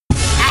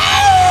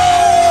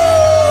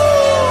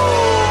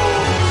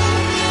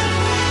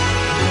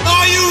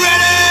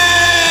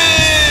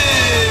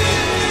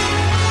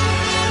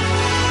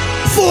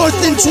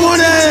4th and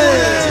 20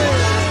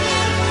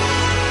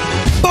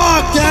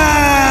 podcast.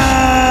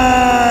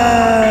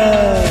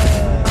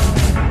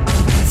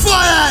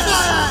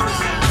 Fire,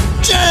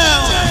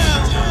 jail,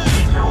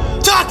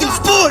 talking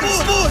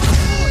sports.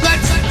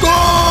 Let's go.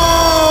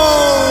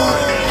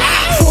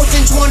 4th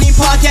and 20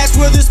 podcast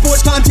where the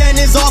sports content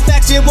is all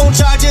facts. It won't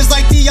charge us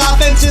like the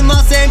offense in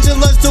Los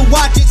Angeles to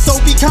watch it. So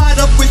be caught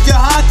up with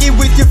your hockey,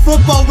 with your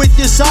football, with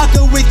your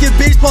soccer, with your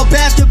baseball,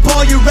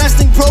 basketball, your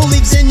wrestling, pro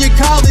leagues, and your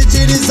college.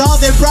 It is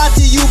all they're brought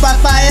to you by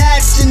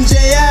Fiats and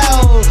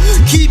JL.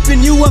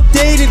 Keeping you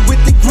updated with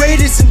the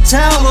greatest in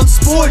town on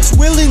sports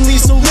willingly.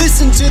 So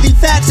listen to the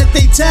facts that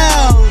they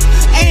tell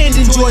and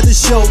enjoy the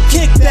show.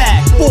 Kick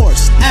back,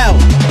 force out.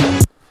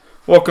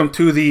 Welcome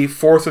to the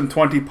 4th and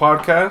 20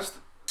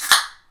 podcast.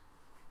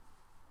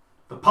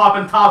 The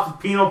Poppin' Tops with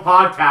Pino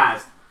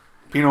podcast.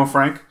 Pino and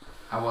Frank.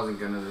 I wasn't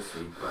gonna this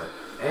week, but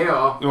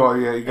hey-oh. Well,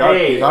 yeah, you got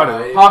it.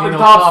 Poppin'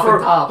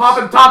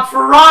 Tops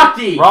for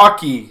Rocky.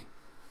 Rocky.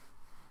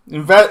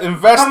 Investing.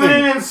 Coming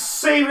in and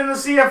saving the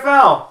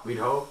CFL. We'd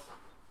hope.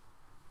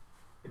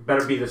 It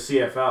better be the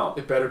CFL.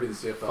 It better be the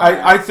CFL.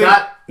 I think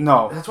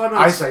no. That's why I'm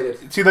not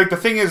excited. See, like the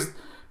thing is,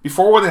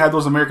 before when they had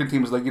those American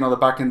teams, like the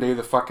back in the day,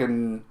 the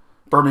fucking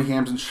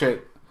Birminghams and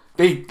shit,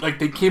 they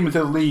came into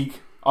the league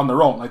on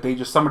their own. Like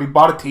somebody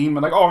bought a team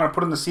and I'm gonna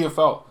put in the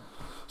CFL.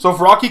 So if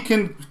Rocky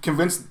can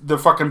convince the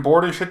fucking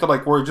board and shit to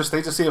where it just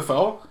stays a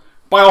CFL,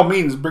 by all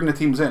means bring the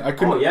teams in. I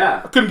couldn't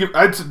give.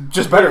 It's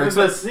just better. It's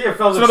the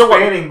CFL's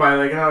expanding by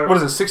what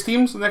is it? 6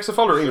 teams in the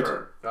XFL or 8?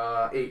 Sure.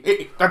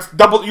 8. That's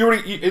double.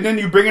 And then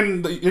you bring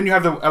in. Then you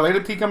have the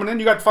Atlanta team coming in.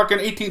 You got fucking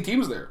 18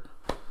 teams there.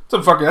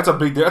 That's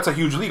a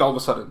huge league all of a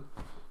sudden.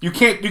 You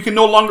can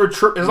no longer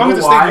chirp as long as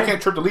it's staying. You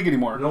can't chirp the league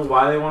anymore. You know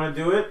why they want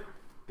to do it?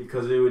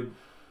 Because it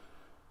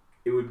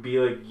would be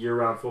like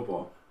year-round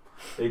football.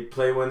 They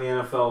play when the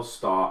NFL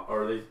stop,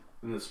 or they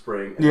in the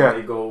spring, and then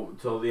they go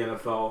till the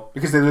NFL.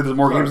 Because there's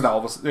more games now. All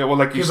of a sudden. Yeah, well,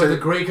 like you said, but the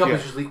Grey Cup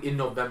is usually in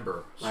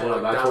November, so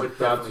that would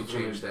definitely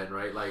change then,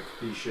 right? Like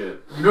the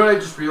shit. You know what I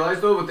just realized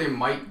though? What they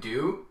might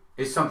do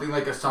is something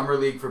like a summer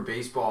league for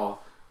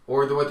baseball,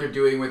 or what they're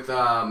doing with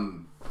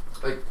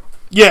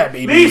yeah,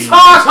 baby. These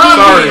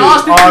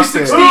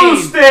Austin,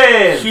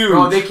 Houston. Huge.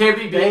 Bro, they can't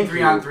be beating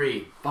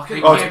 3-on-3.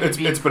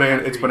 It's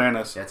bananas. It's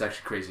bananas. Yeah, it's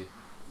actually crazy.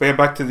 But yeah,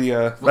 back to the.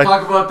 We'll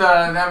talk about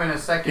them in a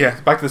second. Yeah,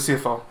 back to the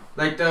CFL.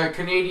 Like the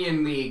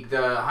Canadian League,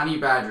 the Honey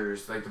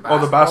Badgers, like the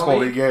basketball the basketball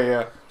league.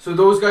 Yeah. So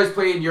those guys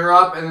play in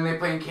Europe, and then they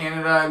play in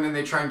Canada, and then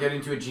they try and get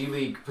into a G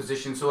League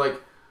position. So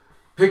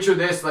picture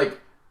this: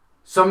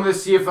 some of the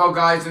CFL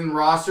guys in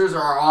rosters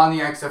are on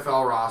the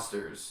XFL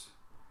rosters.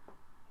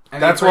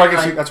 And that's where I can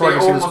see. That's where I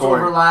can see the scoring.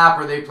 They almost overlap,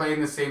 or they play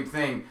in the same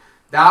thing.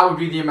 That would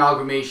be the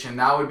amalgamation.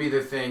 That would be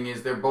the thing.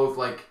 Is they're both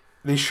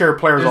they share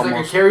players almost.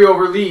 It's like a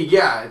carryover league.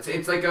 Yeah,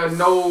 it's like a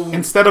no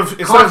instead of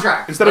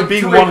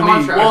being one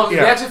league. Well, the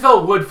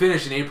XFL would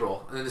finish in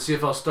April, and then the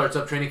CFL starts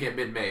up training camp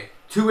mid-May.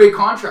 2-way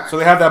contract. So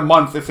they have that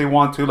month if they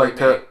want to,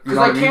 because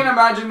I can't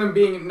imagine them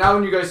being. Now,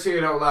 when you guys say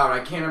it out loud,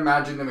 I can't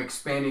imagine them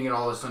expanding it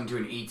all of a sudden to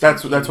an 18.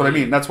 That's what I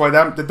mean. That's why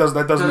that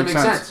doesn't make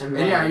sense. And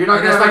yeah, you're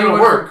not going to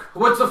work.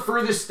 What's the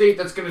furthest state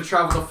that's going to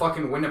travel to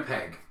fucking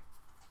Winnipeg?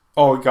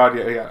 Oh God,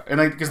 yeah, and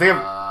because they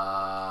have.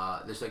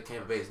 There's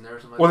Tampa Bay, isn't there? Or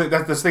something well,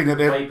 that's the thing.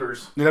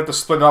 They'd have to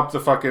split up the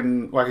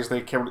fucking. Well, I guess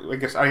they can't.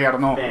 I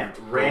don't know. Man,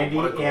 Randy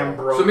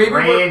Ambrose. So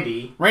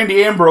maybe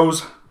Randy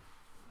Ambrose.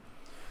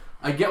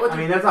 I get what. I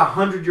mean, that's a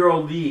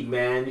 100-year-old league,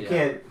 man. You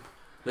can't.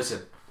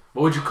 Listen,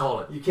 what would you call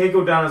it? You can't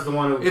go down as the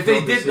one who. If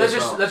they did, let's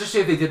just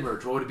say if they did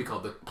merge, what would it be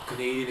called? The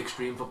Canadian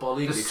Extreme Football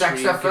League, the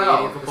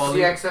XFL, the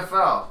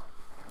CXFL.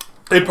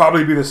 It'd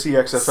probably be the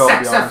CXFL.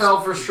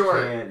 CXFL for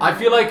sure. I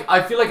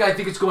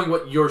think it's going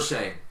what you're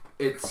saying.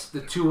 It's the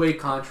 2-way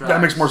contract.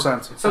 That makes more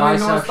sense. Guys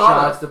have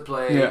shots to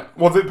play. Yeah.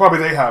 Well, they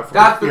have.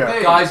 That's the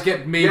thing.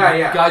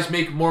 Guys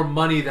make more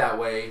money that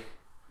way.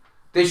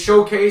 They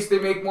showcase. They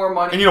make more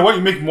money. And you know what?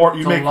 You make more.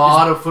 You make a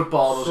lot of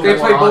football. They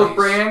play both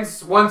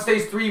brands. One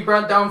stays 3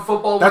 down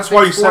football. That's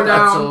why you said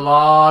that's a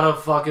lot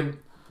of fucking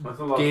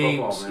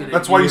games. Football,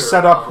 that's why you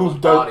set up who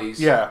does.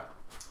 Yeah.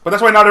 But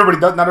that's why not everybody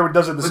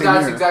does it the same year. But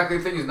that's exactly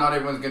the thing. Is not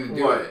everyone's going to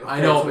do it.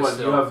 I know. But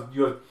still.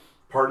 You have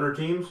partner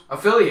teams,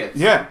 affiliates.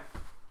 Yeah.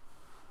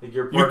 Like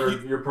you're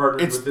partnered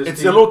with this team.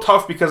 It's a little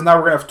tough because now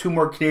we're going to have 2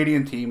 more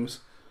Canadian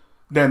teams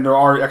than there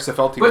are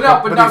XFL teams.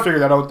 But they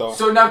figured that out, though.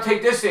 So now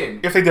take this in.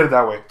 If they did it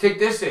that way. Take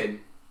this in.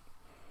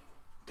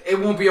 It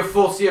won't be a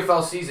full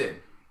CFL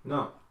season.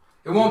 No.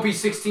 It won't be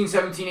 16,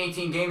 17,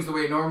 18 games the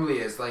way it normally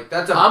is.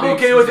 That's a I'm big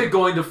okay season. with it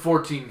going to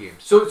 14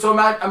 games. So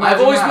imagine I've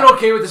always been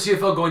okay with the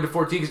CFL going to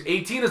 14 because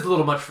 18 is a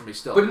little much for me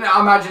still. But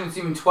now imagine it's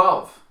even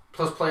 12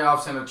 plus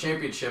playoffs and a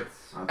championship.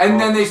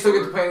 And then they still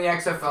get to play in the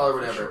XFL or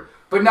whatever. Sure.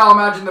 But now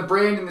imagine the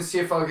brand in the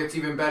CFL gets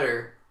even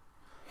better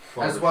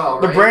as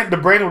well, right? The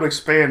brand would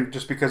expand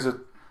just because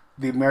of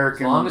the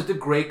American... As long as the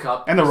Grey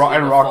Cup and the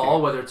Rocky.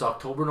 fall, whether it's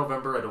October,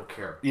 November, I don't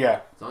care. Yeah.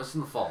 As long as it's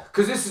in the fall.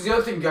 Because this is the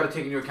other thing you got to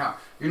take into account.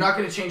 You're not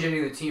going to change any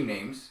of the team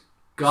names.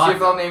 God.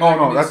 CFL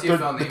names that's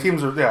CFL names. The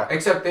teams are, yeah.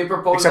 Except they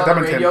proposed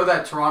on the radio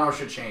that Toronto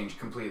should change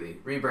completely.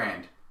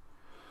 Rebrand.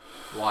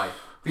 Why?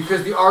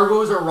 because the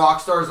Argos are rock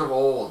stars of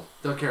old.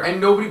 Don't care. And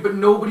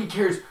nobody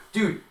cares.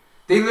 Dude,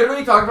 they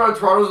literally talked about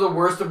Toronto's the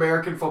worst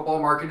American football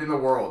market in the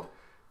world.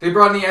 They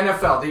brought in the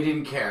NFL, they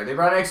didn't care. They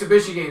brought in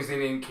exhibition games, they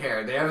didn't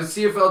care. They have a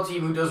CFL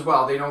team who does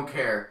well, they don't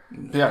care.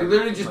 Yeah. They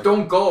literally just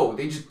don't go.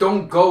 They just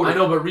don't go. I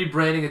know, but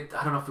rebranding it,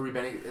 I don't know if they're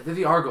rebranding it. They're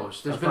the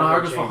Argos. There's That's been not gonna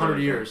Argos for change 100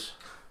 anything. years.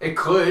 It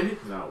could.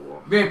 No, it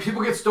won't. Man,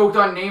 people get stoked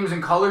on names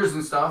and colors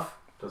and stuff.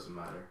 Doesn't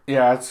matter.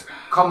 Yeah, it's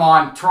Come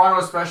on,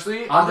 Toronto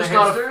especially. I'm All the just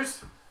not a-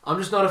 hipsters. I'm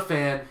just not a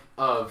fan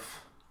of...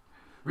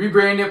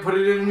 Rebrand it, put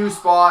it in a new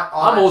spot.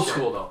 All I'm that old shit.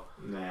 school, though.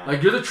 Nah.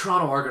 Like, you're the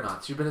Toronto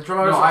Argonauts. You've been the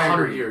Toronto No, Argonauts I for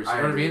 100 agree. years. I You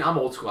know what I agree. mean? I'm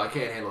old school. I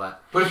can't handle that.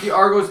 But if the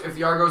Argos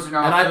are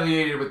now And I-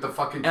 affiliated with the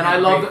fucking and I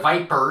Tampa love Bay the-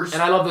 Vipers,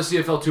 And I love the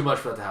CFL too much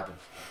for that to happen.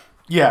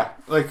 yeah,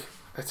 like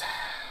it's.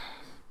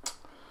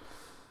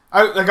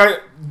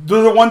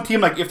 They're the one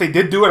team, like, if they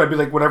did do it, I'd be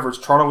like, whatever. It's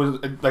Toronto,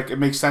 like, it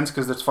makes sense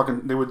because it's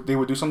fucking. They would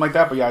do something like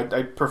that, but yeah,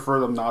 I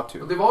prefer them not but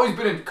to. they've always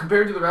been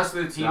compared to the rest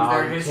of the teams. No,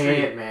 their you history.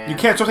 can't, man. You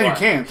can't. So saying you You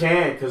can't.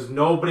 can't, because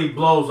nobody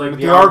blows like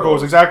The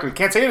Argos, exactly.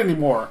 Can't say it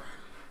anymore.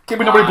 Can't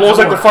be nobody blows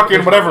like the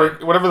fucking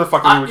whatever the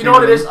fucking. You know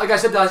what it is? Like I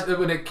said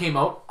when it came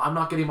out, I'm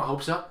not getting my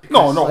hopes up.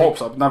 No, because, no like,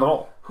 hopes up, not at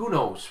all. Who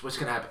knows what's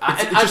going to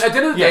happen? It's just- at the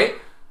end of the yeah. day,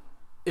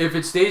 if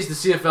it stays the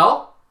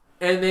CFL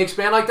and they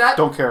expand like that,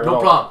 Don't care at No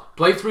all. problem.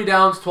 Play 3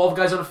 downs, 12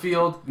 guys on the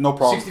field. No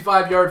problem.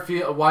 65-yard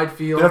field, wide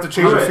field. They have to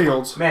change Do their it.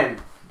 fields. Man,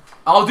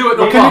 I'll do it.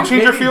 No Can you problem.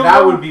 change your maybe field, that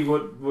though? would be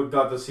what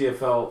got the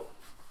CFL.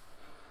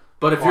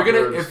 But if you're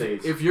popular gonna in the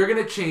States. if you're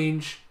gonna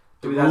change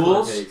the Maybe that's what it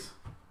rules takes.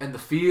 and the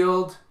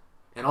field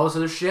and all this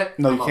other shit,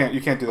 No, I'm you out. can't.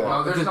 You can't do that.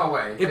 No, there's If no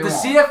way. If They the won't.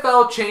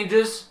 CFL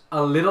changes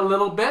a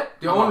little bit,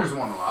 The I'm owners out.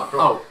 won't allow it,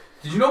 bro. Oh,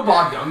 Did you know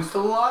Bob Young's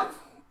still alive?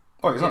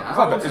 Oh, he's not. Yeah, He's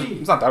how not, old that, is he?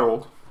 he's not that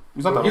old.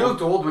 He's not that He old.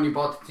 looked old when he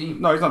bought the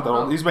team. No, he's not that Oh,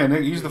 old. He's man.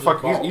 He's the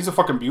fuck. bald. He's a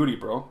fucking beauty,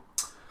 bro.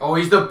 Oh,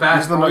 he's the best.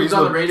 He's the- He's he's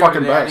on the the radio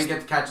fucking today. I best. didn't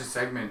get to catch his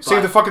segment. Save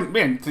but the fucking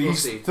man. We'll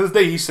see. To this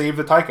day, he saved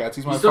the Ticats.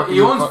 He's my fucking.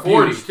 he owns fuck-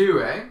 Forge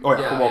too, eh? Oh yeah,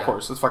 Yeah, well, yeah. of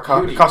course. It's fuck.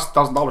 Beauty. It costs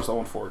 $1,000 to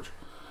own Forge.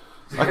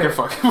 I can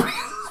fuck.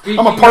 Speaking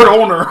I'm a part of,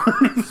 owner.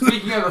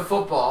 Speaking of the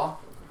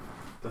football,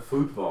 The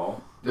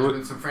football. there's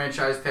been some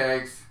franchise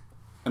tags.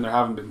 And there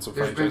haven't been some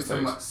There's been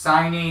franchise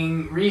some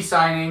tags.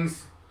 re-signings.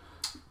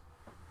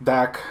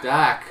 Dak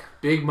Dak,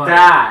 big money.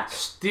 Dak.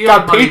 Steal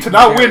got money paid to from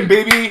not Jerry. win,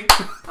 baby.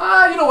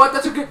 You know what?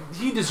 That's a good.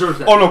 He deserves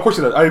that. Oh no, of course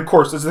he does. Of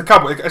course, it's the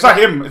Cowboys. It's not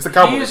him. It's the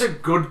Cowboys. He is a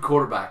good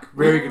quarterback.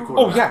 Very good Oh,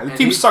 quarterback. yeah, the And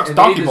team he- sucks and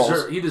donkey he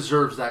balls. He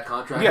deserves that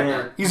contract. Yeah,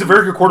 And, he's a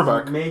very good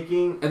quarterback.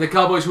 Making. and the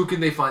Cowboys, who can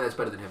they find that's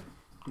better than him?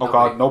 Oh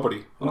God,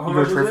 nobody. How You much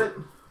gotta is trade it?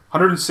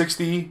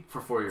 160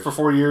 For 4 years. for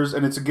 4 years,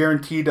 and it's a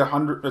guaranteed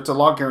 100. It's a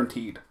lot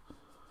guaranteed.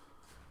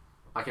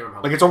 I can't remember how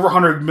Like much. it's over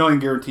 100 million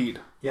guaranteed.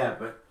 Yeah,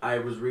 but I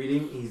was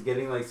reading he's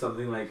getting like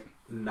something like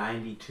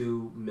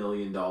 $92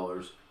 million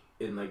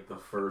in like the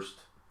first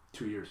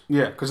 2 years.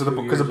 Yeah, because of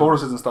 2 years the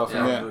bonuses and stuff.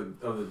 Yeah. Yeah,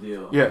 of the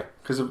deal. yeah,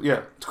 because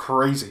it's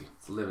crazy.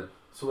 It's living.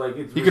 So like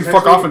it's He can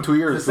fuck off in 2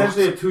 years. It's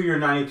essentially a 2-year,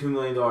 $92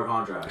 million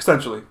contract.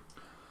 Essentially,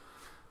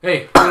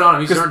 Hey, good on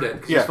him. He's 'Cause- earned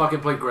it. 'Cause yeah. He's fucking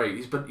played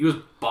great. He was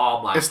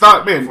bomb last It's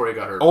not year man. before he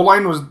got hurt. O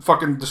line was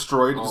fucking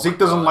destroyed. Oh Zeke my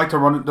doesn't God. like to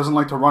run. Doesn't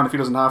like to run if he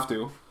doesn't have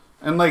to.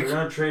 And like They're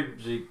gonna trade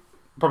Zeke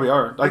probably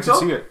are. I Think can so?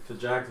 see it. to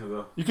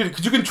Jacksonville. You can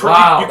because you can trade.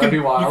 Wow, you can that'd be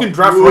wild. you can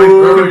draft Ooh,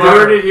 running. you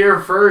heard it here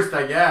first,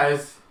 I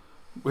guess.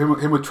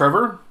 Him with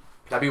Trevor.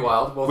 That'd be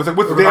wild. Well, With they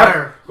Urban have,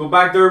 Meyer. Go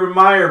back to Urban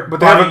Meyer. but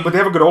they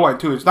have a good O line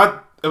too. It's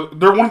not.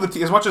 They're one of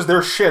the as much as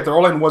their shit. Their O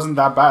line wasn't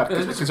that bad.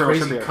 There's been some considering what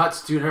crazy shit they had.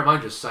 cuts, dude. Never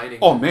mind just signing.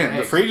 Oh man, the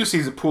tags. free agency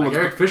is a pool Like of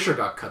Eric Fisher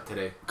got cut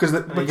today. because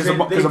And because they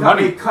of cut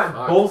money.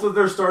 Fuck. both of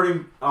their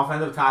starting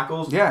offensive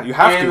tackles. Yeah, you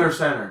have and to. their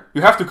center.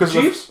 You have to because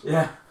Chiefs?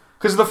 Yeah.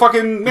 because the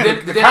fucking man,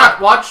 Did the they cap.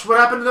 not watch what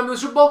happened to them in the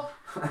Super Bowl?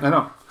 I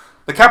know.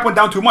 The cap went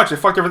down too much. It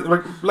fucked everything.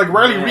 Like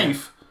Riley Yeah.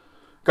 Reef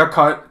got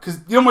cut because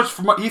you know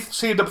how much he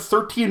saved up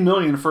 $13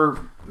 million for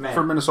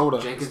Man. Minnesota.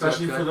 Jenkins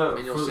Especially got for cut. the.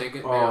 Manuel for-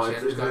 Sanders oh,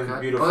 it's got been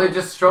cut. beautiful. Well, they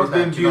just showed It's that.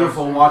 been you know,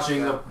 beautiful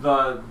watching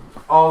the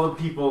all the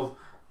people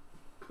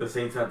the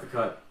Saints had to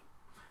cut,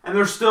 and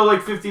they're still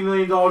like $50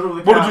 million over the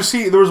cap. What did you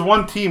see? There was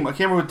one team. I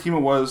can't remember what team it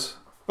was.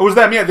 It was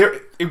them. Yeah,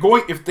 they're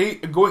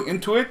going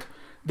into it.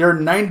 They're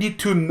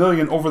 $92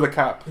 million over the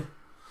cap.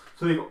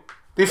 So they've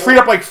They freed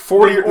up like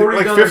 40, they've already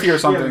like done 50 a or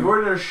sh- something. Yeah, they've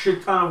already done a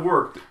shit ton of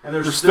work, and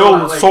they're There's still still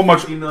at like so much-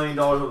 $50 million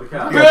over the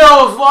cap.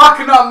 Bills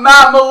locking up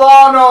Matt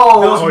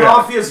Milano. Those Oh, yeah.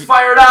 Mafia's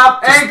fired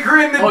up.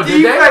 Anchoring the Oh, did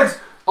they? defense.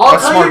 I'll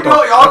That's tell smart, you, though.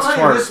 I'll That's tell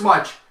smart. you this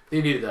much.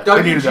 They needed that.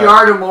 They needed that.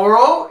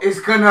 WGR is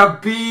gonna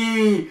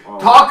be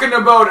talking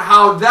about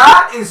how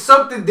that is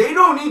something they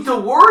don't need to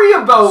worry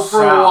about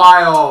for a Sal.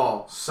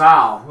 while.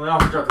 Sal, they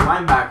also got the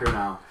linebacker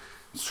now.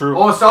 It's true.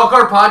 Oh, Sal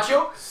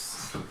Carpaccio?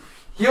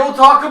 He'll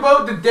talk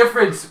about the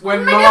difference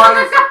when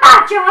Milano's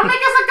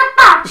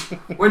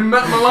when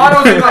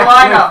Milano's in the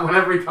lineup.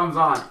 whenever he comes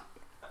on.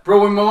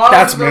 Bro, when Milano's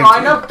That's in the mint.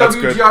 lineup, That's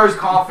good. WGR is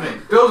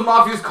confident. Bills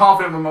Mafia is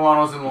confident when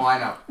Milano's in the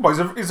lineup. Well,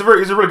 he's a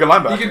really good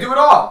linebacker. He can do it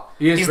all.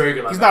 He is He's, very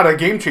good. he's linebacker. not a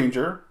game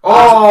changer.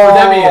 Oh, For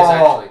them, he is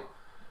actually.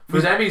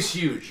 Fuzami's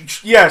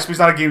huge. Yes, but he's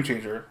not a game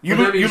changer. You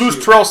lose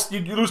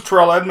huge.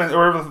 Terrell Edmonds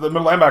or the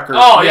middle linebacker.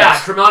 Oh yes.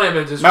 yeah, Tremaine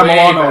Edmonds is Matt way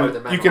better Milano.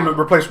 than Matt You can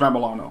Milano. replace Matt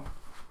Milano.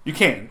 You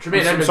can.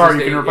 Tremaine I'm Edmonds sorry, is,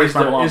 you can the, replace is,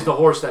 Matt the, Milano. is the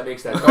horse that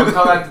makes that. Don't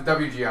tell that to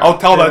WGR. I'll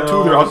tell that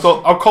too. There.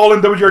 I'll call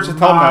in WGR to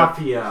tell him that.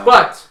 Mafia.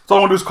 But That's all I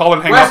want to do is call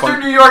and hang up Western on.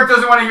 New York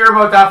doesn't want to hear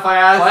about that,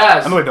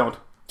 Fayaz. I know they don't.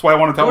 That's why I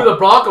want to tell who are the them.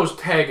 Broncos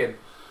tagging?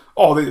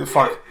 Oh, they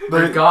fuck.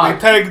 They God.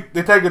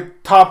 tag a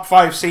top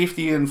 5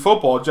 safety in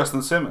football,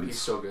 Justin Simmons.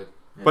 He's so good.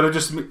 But it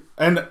just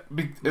and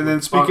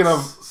then speaking of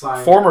Bucks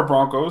signed- former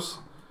Broncos,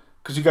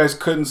 because you guys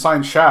couldn't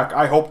sign Shaq,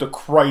 I hope to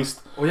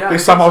Christ Oh yeah, they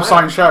somehow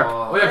signed sign Shaq.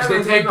 Oh yeah, because they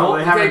but take no, Gold.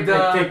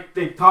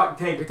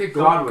 they take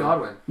Godwin.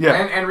 Godwin. Yeah,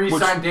 And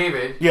re-sign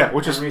David. yeah,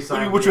 which is And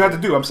re-sign what you had to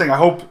do. I'm saying I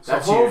hope. So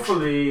That's huge.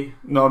 hopefully,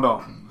 No, I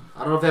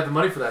don't know if they have the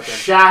money for that. Then.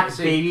 Shaq, We'll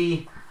see.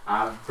 baby.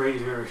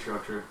 Brady's gonna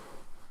restructure.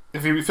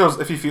 if he feels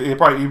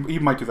he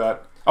might do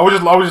that. I would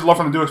just love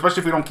for him to do it, especially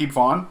if we don't keep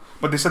Vaughn.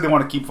 But they said they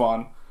want to keep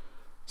Vaughn,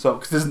 so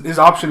because his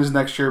option is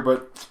next year,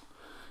 but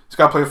he's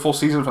got to play a full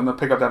season for them to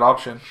pick up that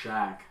option.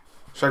 Shaq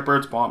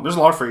Barrett's bomb. There's a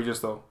lot of free agents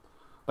though.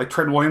 Like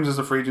Trent Williams is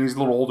a free agent. He's a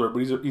little older, but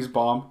he's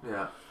bomb.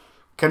 Yeah.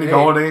 Kenny Hey.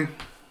 Galladay,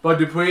 Bud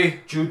Dupree,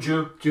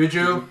 Juju.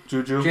 Juju.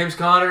 James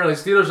Conner, like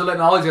Steelers are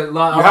letting all these guys. You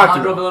have to.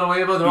 Alejandro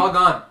Villanueva, they're all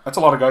gone. That's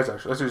a lot of guys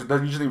actually.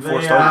 That's usually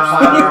 4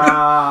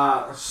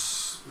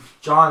 starters.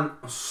 John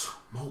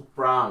Smoke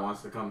Brown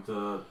wants to come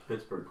to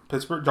Pittsburgh.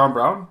 Pittsburgh, John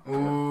Brown.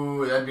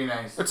 Ooh, that'd be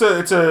nice. It's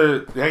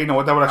a yeah. You know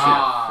what? That would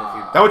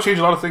actually that would change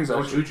a lot of things. No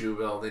Actually. Juju,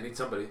 well, they need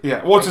somebody.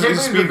 Yeah. Well, I it's can't a believe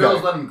the speed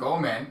Bills guy. let him go,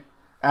 man.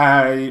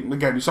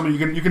 Again, somebody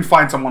you can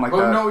find someone like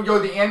Oh that. no, yo,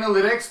 the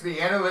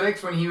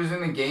analytics when he was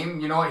in the game,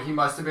 you know what? He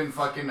must have been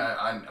fucking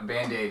a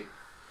Band-Aid.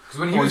 Because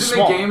when he Oh, was he's in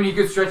small. the game and he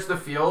could stretch the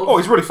field. Oh,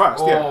 he's really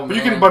fast. Yeah, Oh, but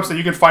you man. can, but I'm saying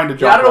you can find a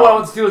job. Yeah, I don't know what I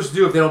want the Steelers to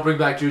do if they don't bring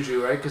back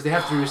Juju, right? Because they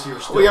have 3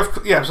 receivers still. Well,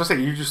 so I say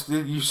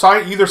you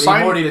sign they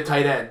more need sign a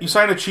tight end. you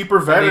sign a cheaper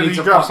vet And and they you need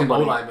some draft fucking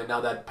somebody. O-lineman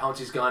now that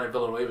Pouncey's gone and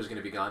Villanueva's going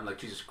to be gone. Like,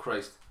 Jesus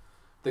Christ.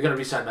 They're going to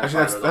re-sign Matt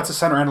Actually, Filer. that's a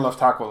center and a left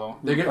tackle though.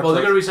 They're That's going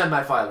like- to re-sign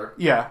Matt Filer.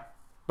 Yeah,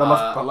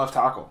 but left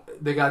tackle.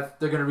 They're going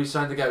to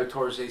re-sign the guy who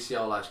tore his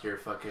ACL last year.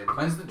 Fucking.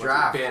 When's the what's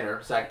draft?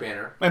 it? Zach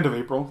Banner. End of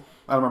April.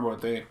 I don't remember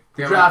what day.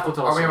 The draft will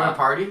tell Are us we having a about.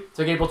 party? It's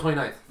like April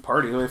 29th.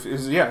 Party. If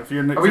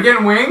you're Are we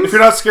getting wings? if you're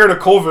not scared of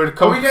COVID,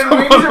 come Are we getting come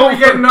wings on or are we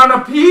over. getting none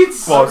of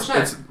Pete's? Well,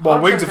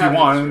 100%. wings if you 100%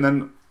 want, happens. and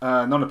then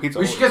none of pizza.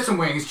 We should get some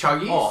wings,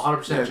 Chuggies. Oh,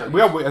 100% Yeah, Chuggies.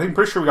 we got. I think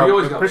pretty sure we got. We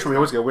always got Pretty sure we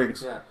wings. always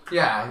get wings. Yeah.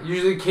 Yeah,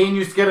 usually Kane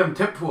used to get them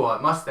tip pool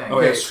at Mustang. Oh,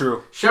 yeah, it's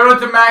true. Shout out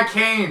to Matt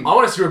Kane. I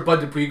want to see where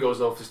Bud Dupree goes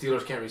though if the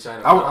Steelers can't re-sign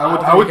him.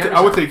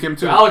 I would take him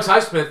too. So Alex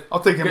Highsmith, I'll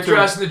take him get too. your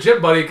ass in the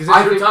gym, buddy, because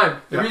I it's your think-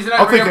 time. The Yeah. reason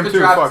I'll I bring take up him the too,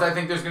 draft fuck. is I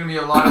think there's going to be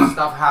a lot of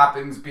stuff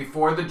happens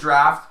before the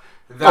draft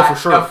that for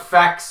sure.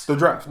 affects The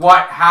draft.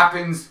 what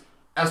happens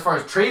as far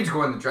as trades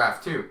go in the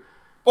draft too.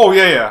 Oh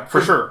yeah,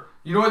 for sure.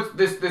 You know what?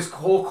 This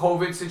whole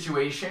COVID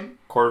situation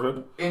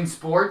Corvid. in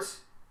sports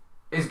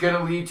is going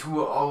to lead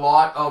to a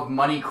lot of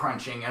money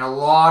crunching and a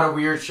lot of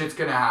weird shit's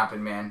going to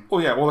happen, man. Oh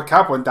yeah, well the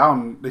cap went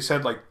down. They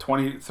said like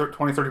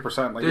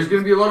 30%. Like There's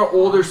going to be a lot of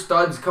older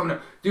studs coming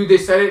up. Dude, they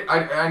said it.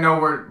 I know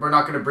we're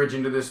not going to bridge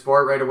into this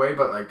sport right away,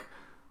 but like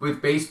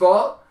with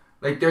baseball,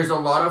 like there's a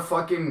lot of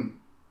fucking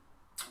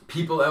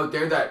people out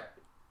there that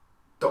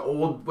the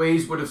old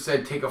ways would have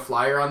said take a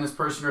flyer on this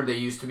person, or they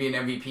used to be an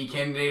MVP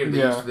candidate, or they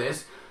used to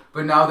this.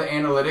 But now the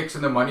analytics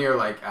and the money are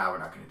like, we're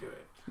not going to do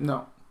it.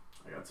 No.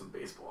 I got some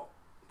baseball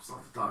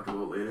stuff to talk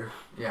about later.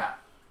 Yeah.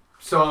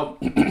 So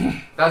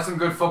that's some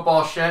good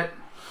football shit.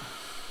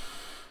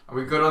 Are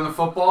we good on the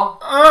football?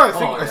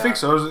 I think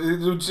so.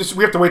 It's just,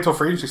 we have to wait till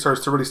free agency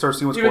starts to really start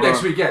seeing what's Even going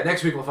next on. week, yeah.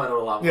 Next week we'll find out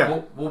a lot more.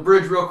 Yeah. We'll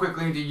bridge real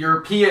quickly into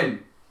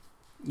European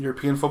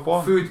European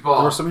football. football.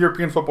 There was some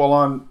European football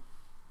on.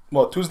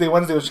 Well, Tuesday,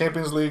 Wednesday was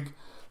Champions League.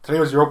 Today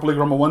was Europa League.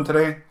 Roma won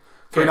today.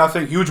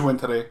 3-0. Huge win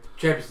today.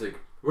 Champions League.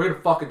 We're going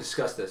to fucking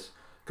discuss this.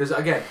 Because,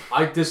 again,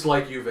 I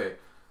dislike Juve.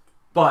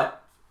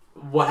 But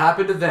what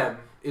happened to them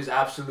is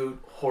absolute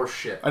horse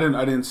shit. I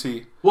didn't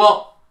see.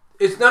 Well,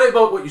 it's not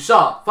about what you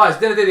saw. Fine, at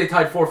the end of the day, they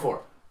tied 4-4.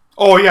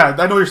 Oh yeah,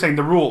 I know you're saying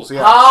the rules.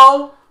 Yeah,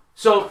 How?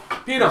 So,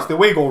 Pino, it's the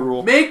away goal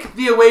rule. make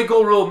the away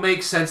goal rule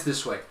make sense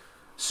this way.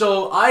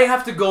 So, I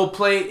have to go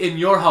play in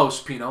your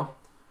house, Pino.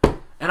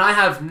 And I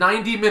have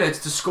 90 minutes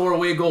to score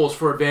away goals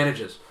for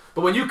advantages.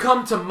 But when you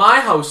come to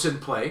my house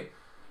and play,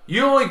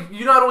 you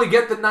not only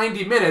get the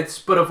 90 minutes,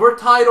 but if we're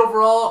tied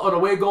overall on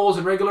away goals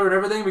and regular and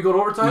everything, we go to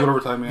overtime. You go to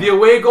overtime, yeah. The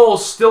away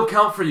goals still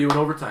count for you in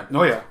overtime.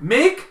 Oh yeah.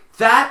 Make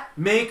that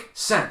make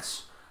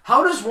sense.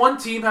 How does one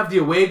team have the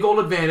away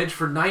goal advantage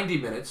for 90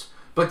 minutes,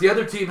 but the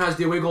other team has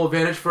the away goal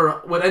advantage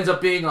for what ends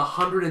up being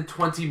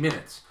 120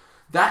 minutes?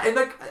 I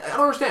don't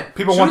understand.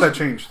 People want that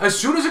changed. As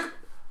soon as it,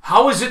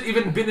 how has it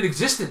even been in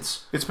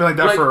existence? It's been like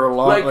that for a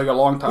long time. I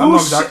don't Who know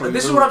si- exactly.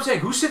 this is what I'm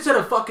saying. Who sits at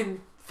a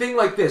fucking thing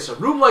like this, a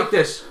room like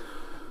this,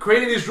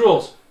 creating these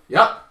rules?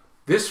 Yep,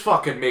 this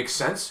fucking makes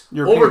sense.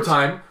 Europeans.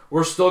 Overtime,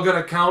 we're still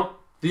gonna count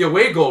the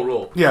away goal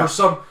rule. Yeah. For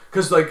some,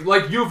 because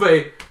like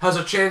Juve has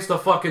a chance to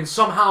fucking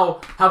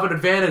somehow have an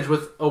advantage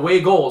with away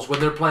goals when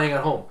they're playing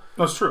at home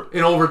That's true.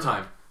 in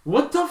overtime.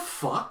 What the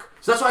fuck?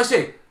 So that's why I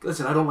say,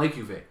 listen, I don't like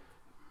Juve.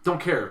 Don't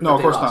care. No, that of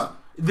they course lost. not.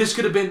 This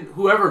could have been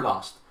whoever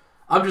lost.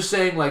 I'm just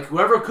saying, like,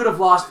 whoever could have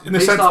lost In the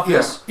based sense, off yeah,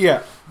 this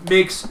yeah,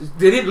 makes...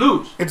 They didn't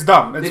lose. it's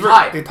dumb. It's They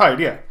tied. They tied,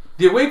 yeah.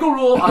 The away goal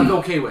rule, I'm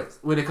okay with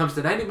when it comes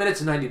to 90 minutes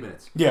and 90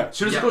 minutes. Yeah. As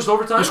soon as Yeah. it goes to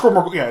overtime, You score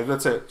more, yeah,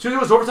 that's it. as soon as it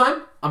goes to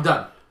overtime, I'm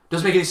done.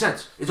 Doesn't make any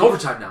sense. It's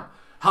overtime now.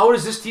 How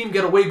does this team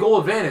get away goal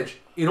advantage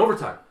in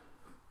overtime?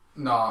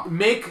 No.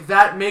 Make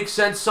that make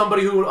sense.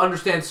 Somebody who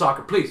understands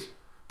soccer, please,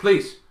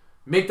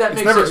 make that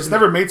make sense. It's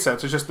never made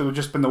sense. It's just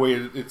been the way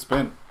it's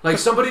been. Like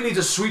somebody needs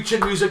a sweet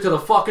chin music to the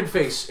fucking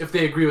face if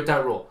they agree with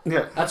that rule.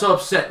 Yeah. That's how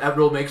upset that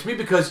rule makes me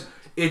because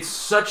it's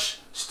such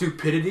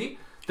stupidity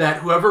that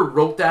whoever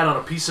wrote that on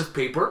a piece of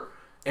paper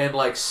and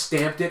like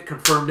stamped it,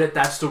 confirmed it,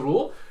 that's the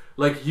rule.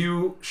 Like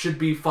you should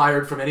be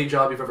fired from any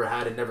job you've ever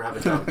had and never have a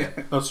job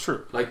again. That's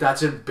true. Like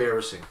that's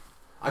embarrassing.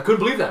 I couldn't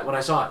believe that when I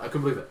saw it. I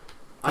couldn't believe it.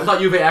 I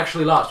thought Juve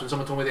actually lost when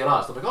someone told me they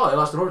lost. I'm like, oh, they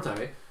lost in overtime,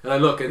 eh? And I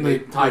look and they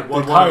tied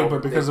 1-1. They tied,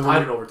 but because they of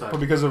tied in overtime. but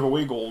because of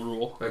away goal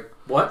rule. Like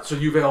what? So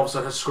Juve all of a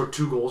sudden has to score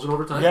 2 goals in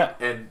overtime? Yeah.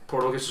 And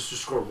Porto gets to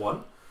just score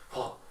 1?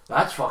 Oh,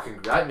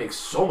 that makes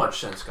so much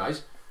sense,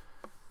 guys.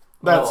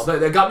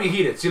 That got me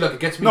heated. See, look, it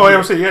gets me No, heated. I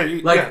would say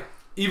yeah. Like, yeah.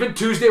 even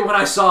Tuesday when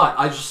I saw it,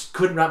 I just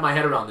couldn't wrap my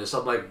head around this.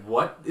 I'm like,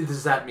 what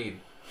does that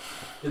mean?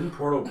 Didn't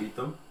Porto beat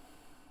them?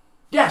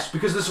 Yes,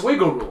 because of this away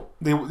goal rule.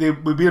 They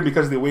beat them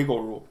because of the away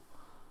goal rule.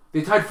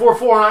 They tied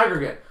 4-4 on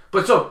aggregate.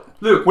 But so,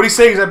 Luke. What he's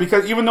saying is that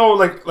because even though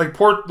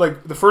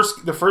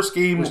the first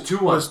game Was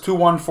 2-1. was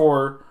 2-1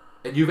 for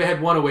And Juve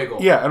had 1 away goal.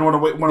 yeah, and one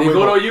away They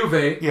goal. go to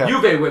Juve. Yeah.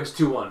 Juve wins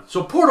 2-1.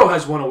 So Porto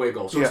has 1 away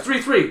goal. So it's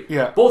 3-3.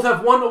 Yeah. Both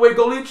have 1 away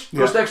goal each.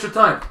 Goes Yeah. to extra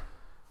time.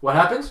 What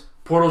happens?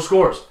 Porto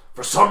scores.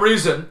 For some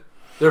reason,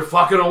 their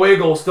fucking away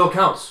goal still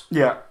counts.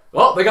 Yeah.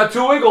 Well, they got 2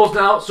 away goals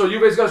now, so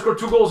Juve's got to score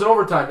 2 goals in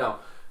overtime now.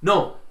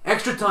 No,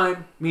 extra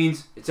time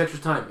means it's extra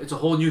time. It's a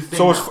whole new thing.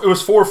 So now. it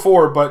was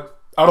 4-4, but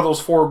out of those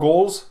 4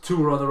 goals, 2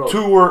 were on the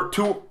road.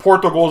 two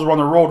Porto goals were on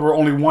the road, where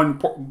only one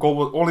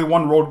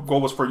road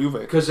goal was for Juve.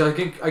 Because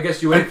I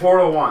guess you And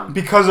Porto won.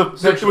 Because of it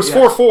Essentially, was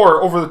yes.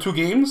 4-4 over the 2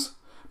 games,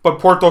 but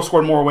Porto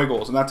scored more away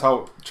goals, and that's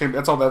how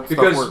that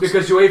stuff works.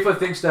 Because UEFA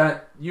thinks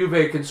that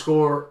Juve can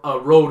score a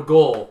road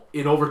goal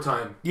in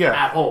overtime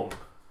at home.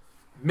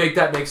 Make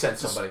that make sense,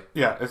 somebody.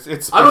 Yeah,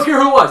 it's. I don't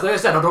care who it was. Like I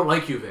said, I don't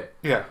like Juve.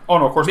 Yeah. Oh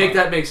no, of course Make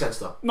not. that make sense,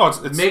 though. No,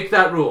 it's Make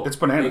that rule. It's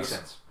bananas. Make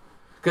sense.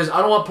 Because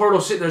I don't want Porto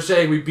sitting there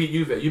saying we beat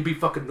Juve. You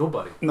beat fucking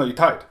nobody. No, you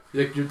tied.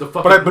 Like, you're the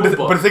fucking But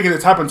but the thing is,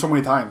 it's happened so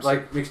many times.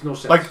 like makes no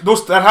sense. Like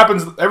that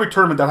happens every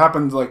tournament. That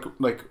happens like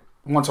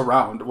once a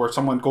round where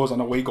someone goes on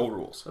away goal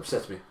rules.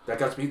 Upsets me. That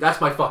got me. That's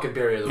my fucking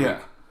berry of the Yeah.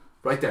 week.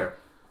 Right there.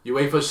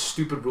 UEFA's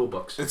stupid rule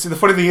books. It's the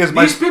funny thing is,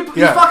 These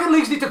fucking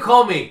leagues need to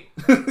call me,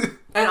 and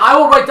I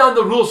will write down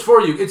the rules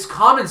for you. It's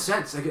common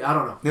sense. Like, I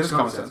don't know. It is It's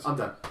common sense. I'm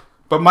done.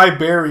 But my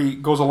berry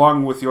goes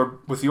along with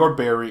your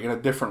berry in a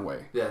different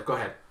way. Yeah, go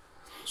ahead.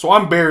 So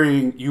I'm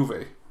burying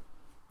Juve.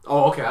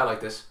 Oh, okay. I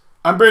like this.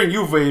 I'm burying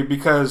Juve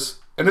because,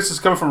 and this is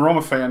coming from a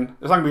Roma fan.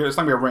 It's not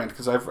gonna be a rant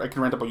because I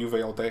can rant about Juve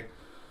all day.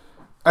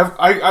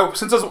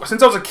 Since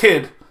I was a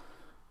kid,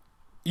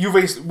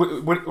 Juve's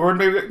or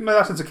maybe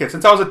not since a kid.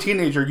 Since I was a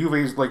teenager,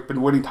 Juve's like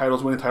been winning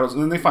titles,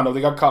 and then they found out they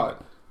got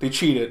caught. They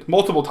cheated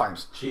multiple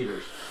times.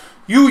 Cheaters.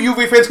 You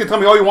Juve fans can tell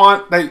me all you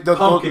want that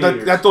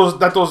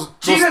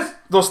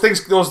those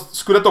things, those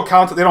Scudetto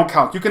count. They don't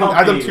count. You can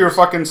add them to your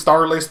fucking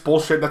star list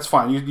bullshit. That's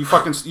fine. You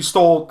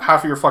stole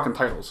half of your fucking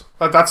titles.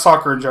 That's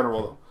soccer in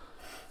general, though.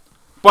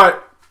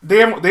 But they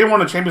haven't won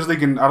the Champions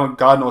League in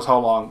God knows how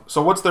long.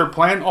 So what's their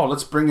plan? Oh,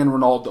 let's bring in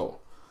Ronaldo.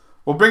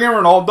 We'll bring in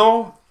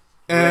Ronaldo,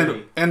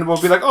 and we'll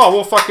be like,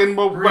 oh,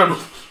 whatever.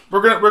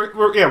 We're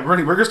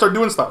gonna start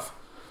doing stuff.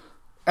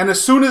 And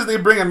as soon as they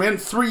bring him in,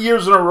 3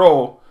 years in a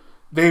row,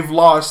 they've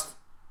lost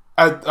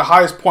at the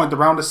highest point, the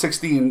round of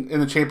 16 in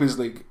the Champions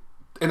League.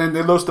 And then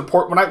they lost to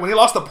Porto. When they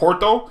lost to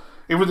Porto,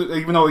 even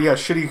though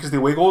shitty because the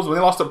away goals, when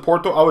they lost to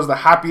Porto, I was the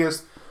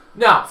happiest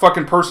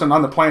fucking person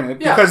on the planet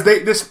because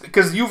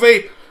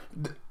Juve,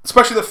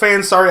 especially the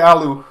fans. Sorry,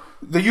 Alu.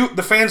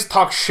 The fans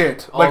talk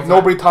shit like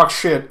nobody talks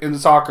shit in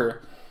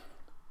soccer.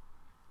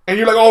 And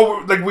you're like,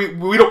 oh, like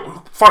we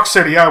don't fuck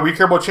City. Yeah, we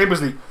care about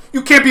Champions League.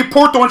 You can't beat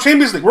Porto in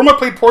Champions League. Roma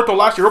played Porto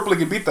last year, Europa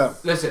League, and beat them.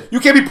 Listen, you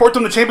can't beat Porto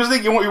in the Champions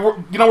League. You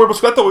know where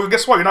Scudetto? Well,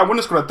 guess what? You're not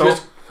winning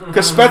Scudetto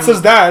because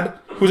Spezza's dad,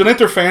 who's an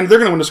Inter fan, they're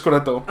gonna win the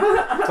Scudetto.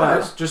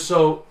 Class, just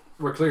so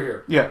we're clear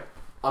here. Yeah.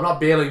 I'm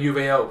not bailing Juve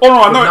out. Oh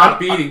no, I'm not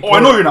beating. I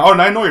know you're not.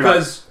 I know you're not.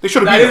 Because they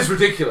should have. That is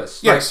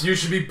ridiculous. Yes, like, you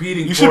should be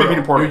beating. You should be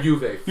beating Porto. You're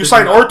Juve. You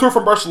signed Artur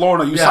from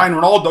Barcelona. You signed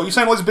Ronaldo. You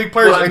signed all these big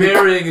players. Well,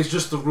 burying is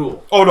just the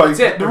rule. Oh no, that's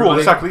it. The rule,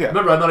 exactly. Yeah.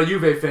 Remember, I'm not a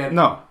Juve fan.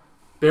 No.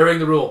 Burying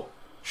the rule.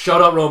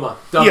 Shout out Roma.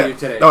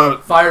 Today.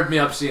 Fired me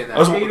up seeing that.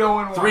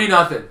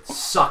 3-0.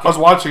 Suck it. I was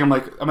watching. I'm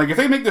like, if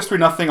they make this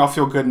 3-0, I'll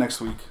feel good next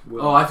week.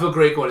 Oh, I feel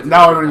great going into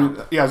now. I don't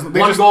even, yeah,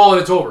 one goal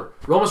and it's over.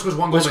 Roma scores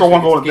one goal. They score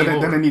one goal.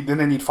 Then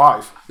they need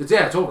 5. It's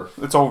over.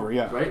 It's over.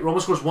 Yeah. Right. Roma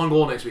scores 1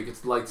 goal next week.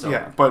 It's lights out.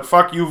 Yeah, but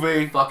fuck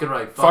Juve. Fucking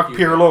right. Fuck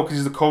Pirlo because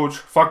he's the coach.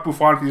 Fuck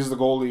Buffon because he's the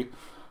goalie.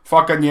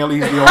 Fuck Agnelli,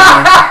 he's the owner.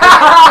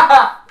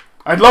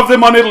 I'd love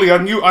them on Italy.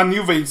 On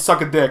Juve, he'd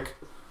suck a dick.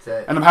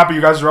 That's it. And I'm happy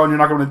you guys are on. You're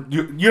not going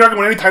to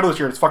win any title this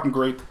year. It's fucking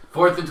great.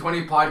 4th and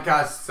 20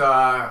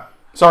 podcasts.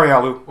 Sorry,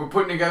 Alu. We're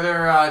putting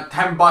together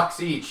 $10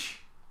 each.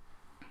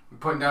 We're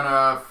putting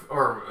down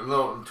or a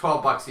little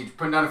 $12 each.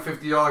 Putting down a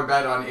 $50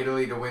 bet on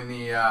Italy to win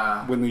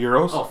the Win the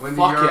Euros. Oh, win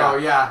fuck the Euro.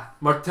 Yeah.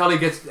 Martelli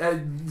gets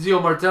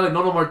Nono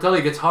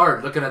Martelli gets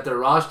hard looking at their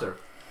roster.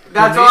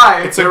 That's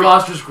why. It's Their a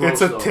roster's gross.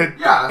 It's a though. tit.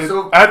 Yeah, it-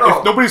 so, at- bro.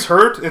 if nobody's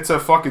hurt, it's a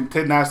fucking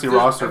tit nasty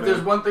roster. If there's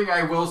Man. one thing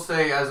I will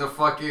say as a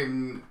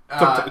fucking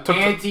Took-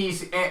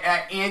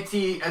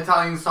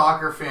 anti-Italian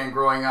soccer fan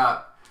growing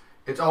up,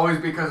 it's always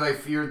because I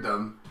feared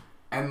them,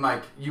 and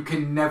like you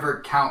can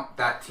never count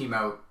that team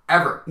out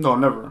ever, No,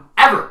 never.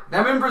 ever.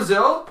 Them in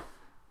Brazil,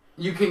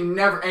 you can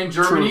never. And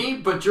Germany,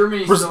 but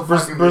Germany still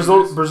fucking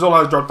loses. Brazil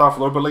has dropped off a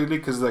little bit lately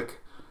because like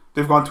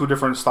they've gone to a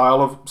different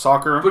style of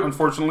soccer, But-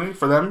 unfortunately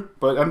for them.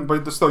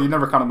 But still, you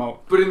never count them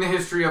out. But in the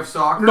history of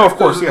soccer, No, of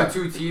course, those are yeah. the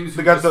two teams who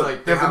They got just the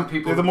like they they have have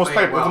people they have the who most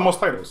play titles. They well. have the most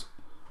titles.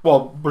 Well,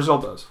 Brazil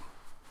does.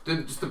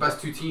 They're just the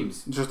best two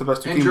teams. It's just the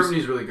best two And teams.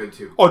 Germany's really good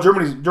too. Oh,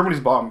 Germany's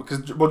bomb because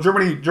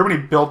Germany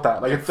built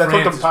that. Like that took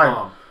France them is time.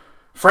 bomb.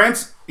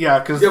 France, yeah,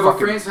 because Yeah, but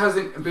France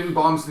hasn't been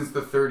bombed since the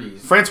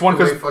 30s. France won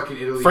The way 'cause- fucking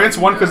Italy France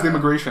and, won because the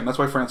immigration. That's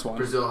why France won.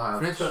 Brazil have.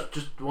 France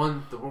just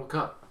won the World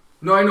Cup.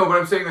 No, I know, but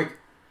I'm saying like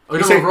Oh,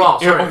 You no, say- overall.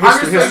 yeah, Sorry. oh, I'm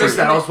just history. I missed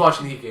that. I was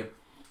watching the Heat game.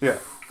 Yeah,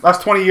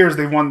 last 20 years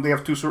they've won. They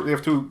have two.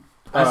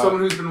 as someone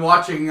who's been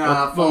watching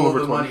Follow over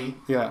the 20. Money,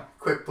 Yeah.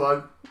 quick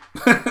plug.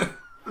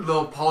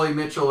 Little Paulie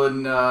Mitchell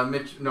and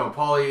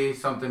Paulie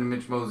something and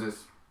Mitch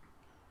Moses.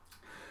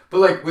 But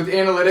like with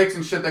analytics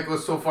and shit that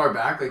goes so far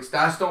back, like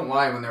stats don't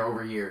lie when they're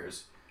over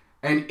years.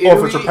 And Oh, if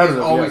Italy it's is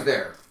repetitive, always yeah.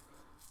 there.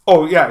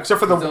 Oh yeah, except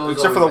for Brazil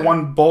is the always there.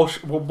 one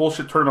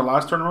bullshit tournament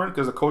last tournament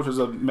because the coach was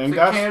a It's mangas.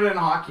 like Canada and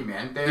hockey,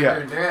 man. They Yeah.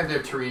 had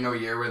their Torino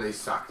year where they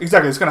sucked.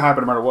 Exactly, it's gonna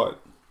happen no matter what.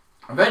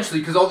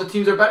 Eventually, because all the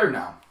teams are better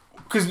now.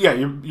 Because yeah,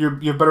 you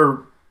have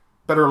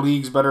better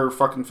leagues, better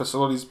fucking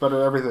facilities,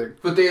 better everything.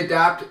 But they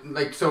adapt,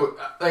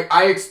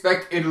 I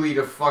expect Italy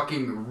to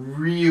fucking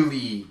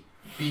really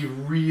be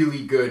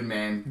really good,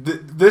 man.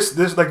 This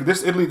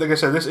Italy, like I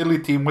said, this Italy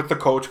team with the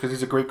coach because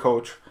he's a great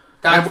coach.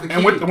 That's and, the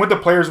and key. with the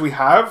players we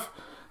have,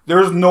 they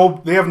have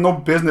no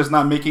business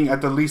not making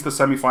at the least the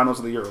semifinals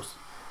of the Euros.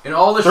 And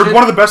all the They're shit.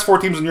 one of the best 4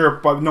 teams in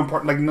Europe, but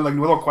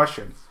without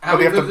question. But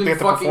they Having have lived to in they have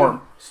to fucking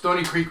perform.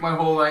 Stony Creek my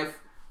whole life,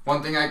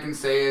 one thing I can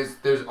say is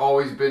there's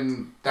always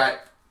been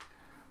that.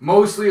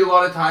 Mostly, a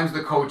lot of times,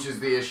 the coach is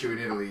the issue in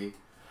Italy.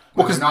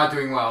 Well, Well, 'cause they're not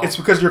doing well. it's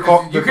because you're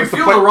 'Cause called. You can the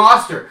feel play- the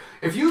roster.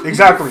 If you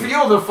Exactly. you can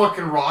feel the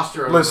fucking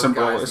roster of Listen,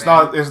 those bro, guys, it's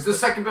man. not- It's the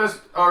second best.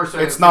 Or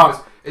sorry, It's the second not-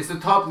 best- It's the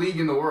top league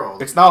in the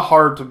world. It's not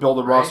hard to build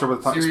a Right? roster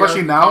with time, Serie A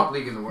especially is the now. top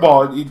league in the world.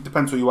 Well, it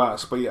depends who you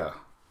ask, but yeah,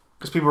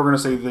 because people are going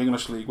to say the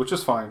English league, which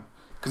is fine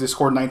because they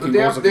scored 19 but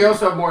goals. a they game.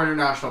 also have more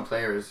international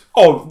players.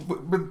 Oh,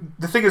 but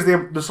the thing is,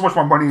 there's so much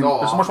more money. It's all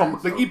There's so much more,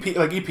 offense,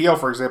 like EPL,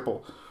 for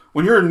example.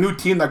 When you're a new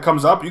team that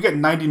comes up, you get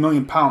 90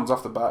 million pounds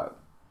off the bat,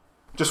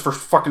 just for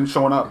fucking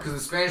showing up. Because the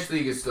Spanish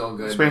league is still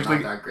good, Spanish but not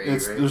league, that great,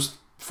 it's right? there's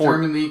 4.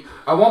 German league.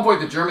 At one point,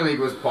 the German league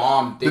was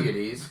bomb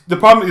diggities. The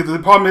problem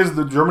is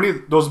the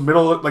Germany, those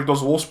middle, like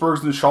those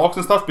Wolfsburgs and Schalke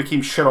and stuff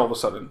became shit all of a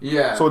sudden.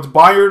 Yeah. So it's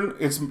Bayern,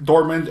 it's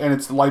Dortmund, and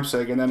it's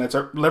Leipzig, and then it's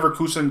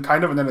Leverkusen,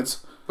 kind of, and then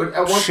it's But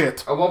at one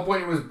shit. At one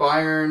point, it was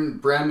Bayern,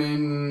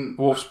 Bremen,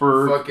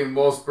 Wolfsburg, fucking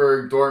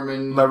Wolfsburg,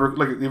 Dortmund.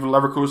 even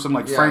Leverkusen,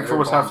 like Yeah, Frankfurt they're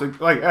was half bomb.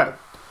 the, like yeah.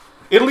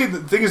 Italy, the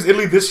thing is,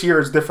 Italy this year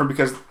is different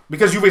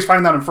because Juve's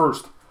finding that in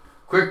first.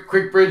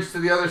 Quick bridge to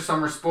the other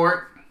summer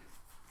sport.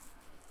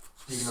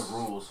 Speaking of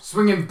rules.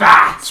 Swinging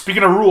bats.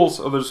 Speaking of rules,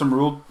 there's some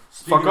rule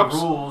Speaking fuck ups,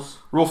 of rules.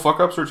 rule fuck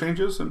ups or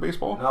changes in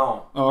baseball.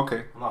 No, Oh,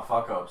 okay. not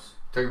fuck ups.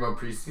 Talking about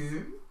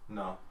preseason.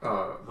 No.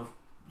 Uh,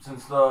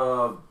 Since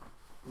the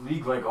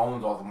league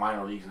owns all the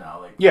minor leagues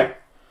now, Yeah,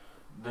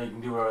 they can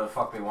do whatever the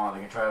fuck they want.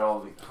 They can try out all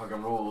the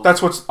fucking rules.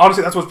 that's what's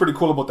pretty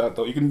cool about that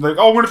though. You can we're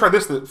gonna try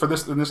this for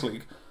this in this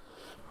league.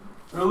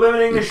 They're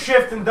limiting the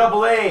shift in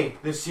AA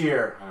this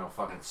year. I know,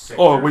 fucking sick.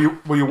 Oh,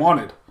 what you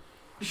wanted?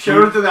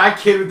 shout out to that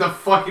kid with the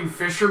fucking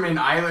Fisherman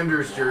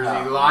Islanders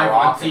jersey live on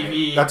rocking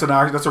TV. That's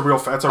a real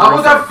fan. How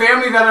about that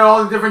family that had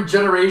all the different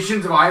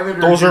generations of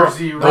Islanders Those are-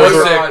 jersey? those That was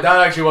are- sick. That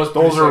actually was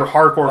pretty Those are sick.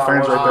 hardcore That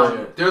fans was right there.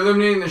 legit. They're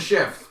eliminating the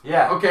shift.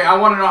 Yeah. Okay, I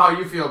want to know how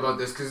you feel about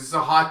this because it's a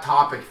hot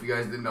topic. If you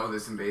guys didn't know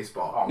this in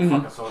baseball, Oh, I'm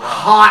fucking so down.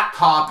 hot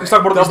topic. Let's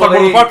talk about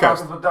the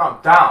podcast.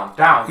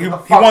 Down. He Get the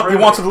fuck rid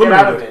of wants it Get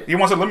out of eliminated. He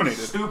wants it eliminated.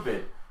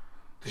 Stupid.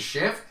 The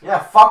shift. Yeah,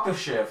 fuck the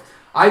shift.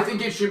 I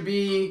think it should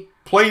be.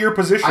 Play your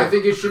position. I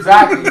think it should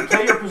Exactly. be.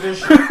 Play your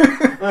position.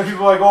 And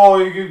people are like, oh,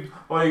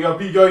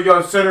 you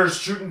got centers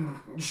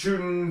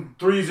shooting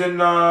threes in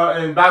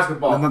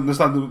basketball. And then was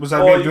that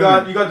Oh, me you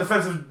got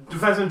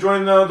defenseman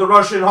joining the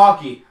Russian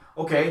hockey.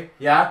 Okay,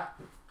 yeah.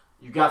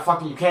 You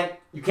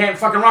can't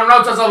fucking run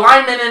routes as a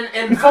lineman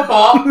in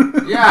football. You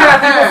can't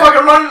have people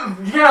fucking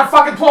run. You can't have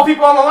fucking 12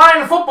 people on the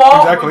line in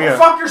football. Exactly, yeah.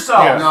 Fuck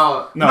yourself. Yeah.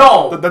 No.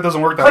 No. that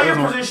doesn't work. Play That your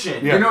doesn't work.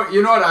 position. Yeah.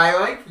 You know what I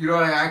like? You know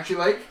what I actually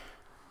like?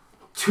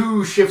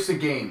 2 shifts a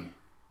game.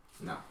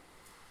 No.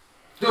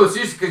 No,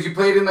 seriously, because you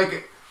played in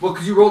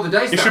because you roll the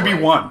dice. It that should be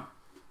way. one.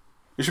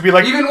 It should be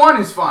like Even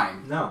one is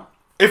fine. No.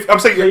 if I'm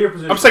saying Play your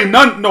position. I'm saying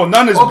none. No,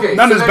 none is Okay,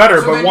 none so is then- better,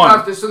 so but then one. You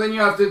have to, so then you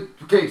have to.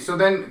 Okay, so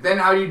then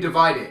how do you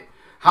divide it?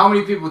 How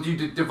many people do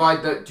you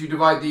divide the? Do you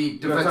divide the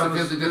defensive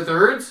field into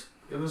thirds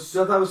It was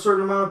just have a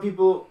certain amount of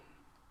people.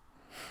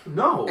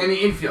 No. and the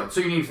infield?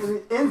 So you need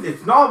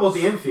It's not about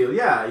the infield.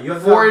 Yeah, you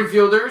have 4 to have,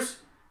 infielders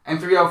and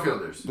 3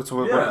 outfielders. That's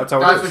what. Yeah. That's how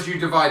That's it is. what you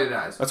divide it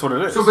as. That's what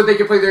it is. So, but they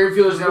can play their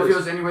infielders and It is.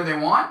 outfielders anywhere they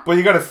want. but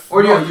you gotta.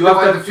 Or do you have to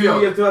divide the have two.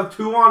 field? You have to have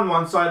 2 on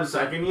one side of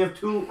second. You have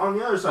 2 on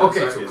the other side.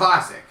 Okay, of so second.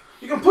 classic.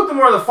 You can put them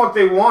where the fuck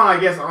they want, I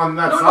guess, on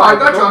that No, side. no, I but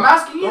got you. don't- I'm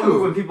asking Don't you.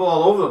 moving people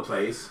all over the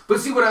place. But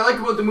see, what I like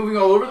about the moving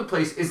all over the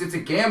place is it's a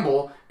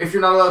gamble if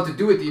you're not allowed to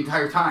do it the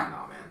entire time.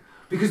 Oh man.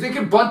 Because they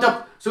can bunt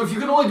up. So if you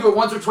can only do it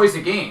once or twice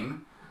a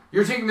game,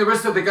 you're taking the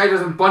risk that the guy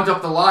doesn't bunt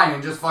up the line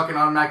and just fucking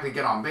automatically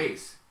get on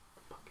base.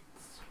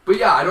 But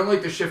yeah, I don't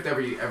like the shift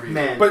every.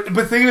 Man. But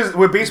the thing is,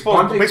 with baseball,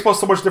 One thing- baseball is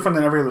so much different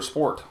than every other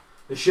sport.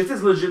 The shift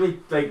is legitimately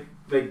like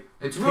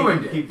It's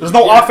ruined it. There's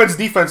no Yeah. offense,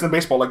 defense in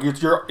baseball. Like you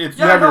Yeah,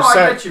 have no, your I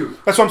set. get you.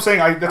 That's what I'm saying.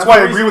 That's That's why I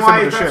the agree reason with why-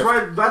 him with the that's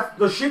shift. why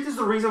the shift is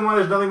the reason why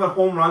there's nothing but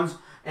home runs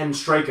and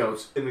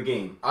strikeouts in the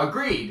game.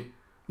 Agreed.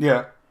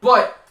 Yeah.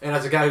 But And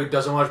as a guy who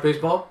doesn't watch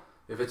baseball,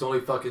 if it's only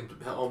fucking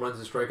home runs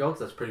and strikeouts,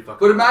 that's pretty fucking.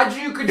 but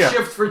imagine you could Yeah.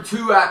 shift for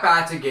 2 at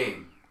bats a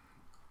game.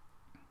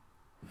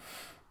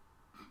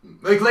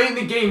 Like late in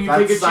the game, you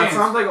take a That chance.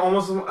 sounds like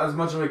almost as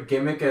much of a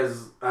gimmick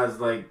as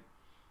like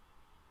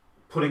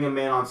putting a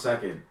man on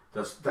second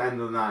just to end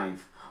the 9th,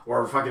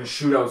 or fucking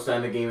shootouts to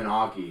end the game in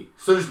hockey.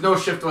 So there's no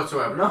shift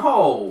whatsoever.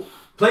 No,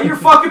 play your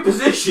fucking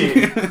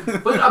position.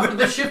 But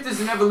the shift is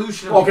an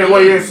evolution of Okay, the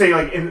what are you game. gonna say?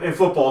 Like in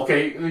football,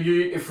 okay,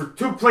 if for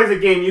 2 plays a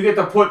game, you get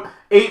to put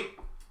 8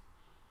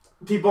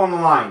 people on the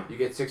line. You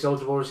get 6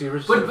 eligible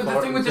receivers. But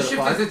the thing with the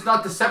shift is it's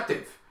not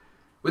deceptive.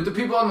 With the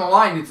people on the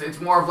line, it's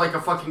more of like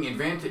a fucking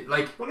advantage.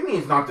 Like, What do you mean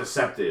it's not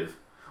deceptive?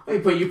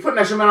 Wait, but you put an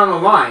extra man on the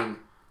line.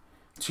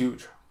 It's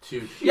huge.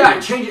 huge. yeah,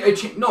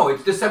 no,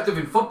 it's deceptive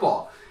in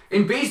football.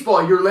 In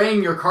baseball, you're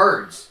laying your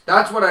cards.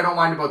 That's what I don't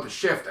mind about the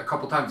shift a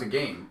couple times a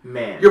game.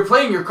 Man, You're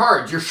playing your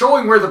cards. You're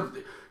showing where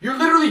you're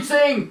literally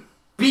saying,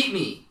 beat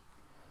me.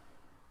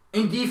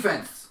 In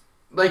defense.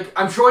 Like,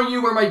 I'm showing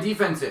you where my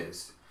defense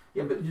is.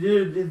 yeah, but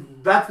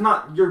that's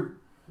not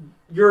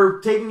You're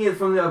taking it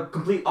from the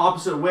complete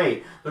opposite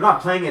way. They're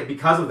not playing it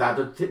because of that.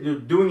 They're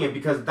doing it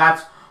because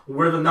that's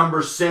where the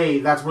numbers say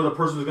that's where the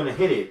person is going to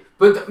hit it.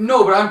 But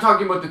I'm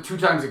talking about the 2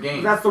 times a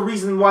game. That's the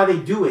reason why they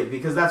do it,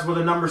 because that's where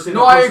the numbers say. No,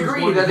 the I person's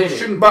agree going to that it hit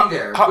shouldn't But be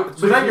there. how- But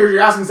So then you're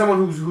asking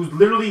someone who's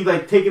literally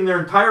like taking their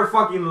entire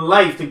fucking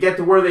life to get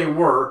to where they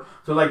were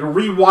to like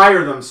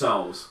rewire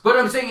themselves. But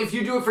I'm saying if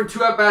you do it for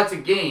 2 at bats a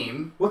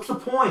game, What's the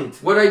point?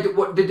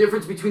 what the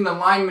difference between the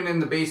lineman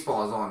and the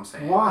baseball is all I'm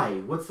saying. Why?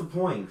 What's the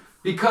point?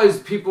 Because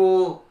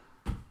people,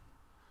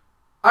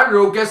 I don't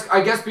know.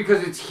 I guess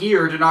because it's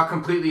here to not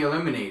completely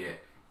eliminate it.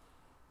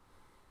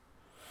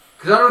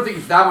 Because I don't think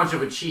it's that much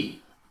of a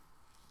cheat.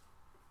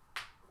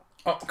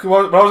 Oh,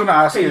 what I was gonna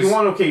ask Okay, is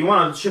you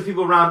want to shift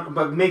people around,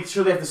 but make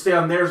sure they have to stay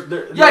on theirs.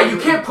 Yeah, you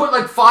can't put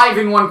like 5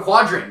 in one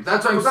quadrant.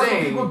 That's what I'm That's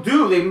saying. what people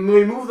do. They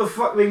move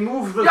the they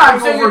move the Yeah, I'm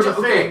thing saying over the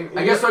okay. thing.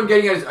 I guess what I'm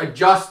getting at is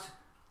adjust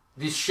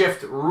the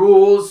shift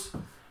rules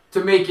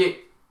to make it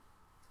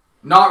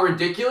not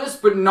ridiculous,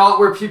 but not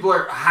where people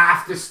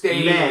have to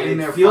stay Man, in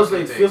their it feels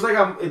fucking like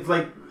thing. it's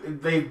like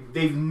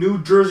they've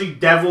New Jersey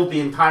deviled the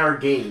entire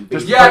game.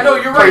 Yeah, no,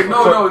 you're right.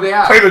 No, they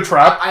have. play the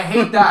trap. I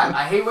hate that.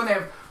 I hate when they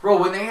have,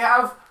 when they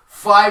have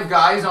 5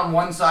 guys on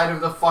one side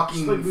of the fucking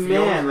It's like, field.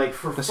 man, like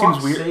for That fuck's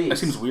seems weird. sakes. That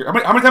seems weird. How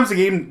many times a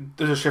game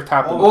does a shift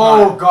happen?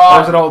 Oh, Or is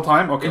God. it all the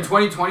time? Okay. In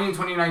 2020 and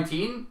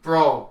 2019,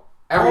 bro,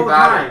 every all the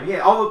batter. time.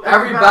 Yeah,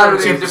 Every batter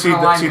they have See, different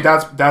alignment.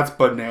 that's Because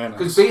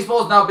bananas.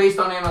 baseball is now based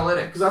on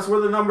analytics. Because that's where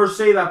the numbers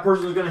say that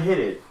person is gonna hit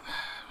it.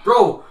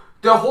 Bro,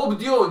 the whole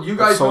deal, you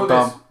guys That's so know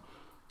dumb. this.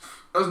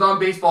 As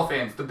non-baseball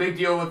fans, the big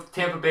deal with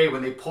Tampa Bay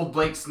when they pulled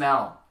Blake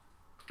Snell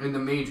in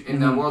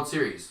the World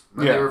Series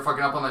when Yeah. they were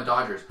fucking up on the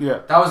Dodgers. Yeah.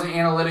 That was an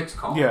analytics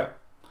call. Yeah.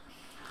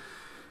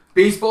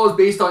 Baseball is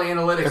based on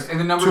analytics, and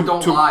the numbers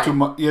don't lie.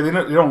 Yeah, they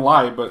don't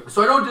lie, but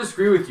So I don't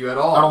disagree with you at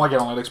all. I don't like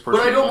analytics personally.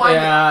 But I don't mind.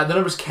 Yeah, the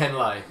numbers can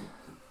lie.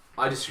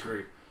 I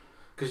disagree.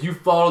 Because you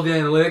follow the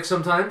analytics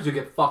sometimes, you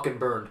get fucking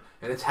burned.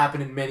 And it's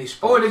happened in many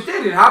sports. Oh, and it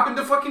did. It happened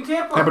to fucking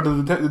Tampa.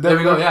 Happened to There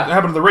we go, yeah. It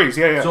happened to the Rays.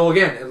 Yeah, yeah. So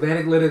again,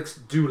 analytics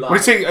do lie. When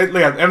you say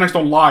analytics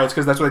don't lie, it's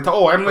because that's what they tell.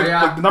 Oh, analytics,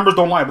 Yeah. like, the numbers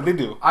don't lie, but they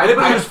do.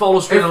 Anybody who just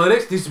follows if-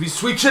 analytics needs to be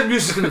sweet chin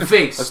music in the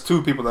face. That's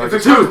 2 people that. If I it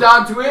just- comes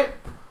down to it,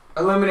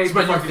 eliminate It's the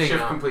my new fucking thing shift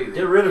now. completely.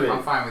 Get rid of it.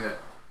 I'm fine with it.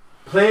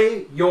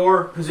 Play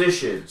your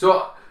position.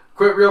 So,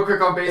 real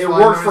quick on It baseball.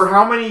 worked I for noticed-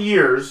 how many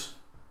years?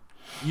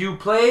 You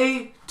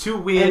play to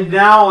win. And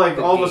now, like,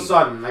 the all of a game.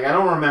 sudden, like, I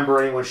don't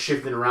remember anyone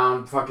shifting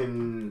around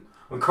fucking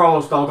when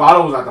Carlos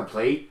Delgado was at the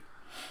plate.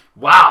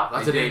 Wow,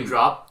 that's I a name did.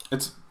 drop.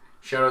 It's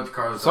Shout out to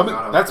Carlos some,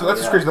 Delgado. that's yeah.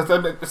 just crazy.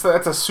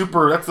 That's a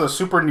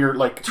super near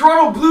like.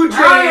 Toronto Blue Jay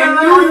Yeah,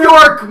 and yeah, New yeah.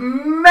 York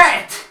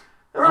Met.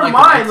 Never like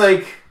mind, the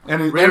like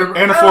And Ray- a Florida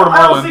I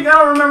don't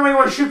Marlin. remember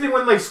anyone shifting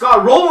when like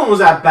Scott Rowland was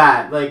that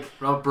bad. Like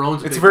Rob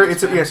Brown's a It's big very. Mets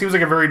It's fan. yeah. It seems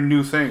like a very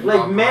new thing.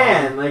 like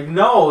man, like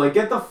no, like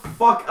get the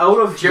fuck out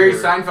of Jerry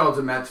here. Seinfeld's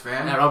a Mets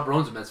fan. Yeah, Rob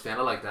Brown's a Mets fan.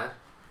 I like that.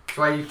 That's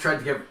why you tried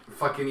to get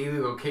fucking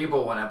illegal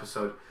cable one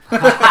episode.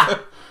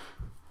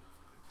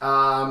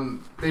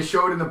 They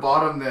showed in the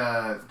bottom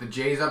the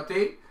Jays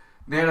update.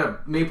 They had a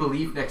maple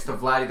leaf next to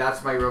Vladdy.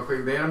 That's my real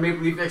quick. They had a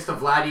maple leaf next to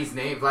Vladdy's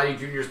name, Vladdy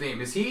Jr.'s name.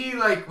 Is he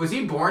like? Was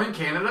he born in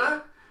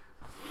Canada?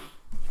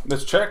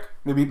 Let's check.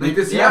 Maybe Like,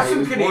 does he have some he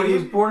was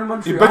Canadian? born in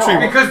Montreal. bet you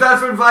he- Because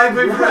that's when Vladdy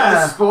played for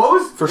Yeah. the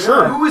Expos. for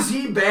sure. Who was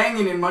he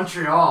banging in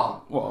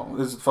Montreal? Well,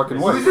 this is fucking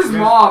This what? Who's his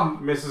mom?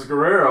 Mrs.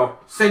 Guerrero.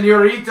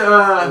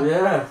 Senorita.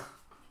 Yeah.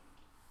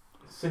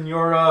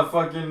 Senora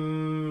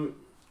fucking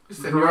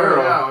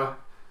Senora.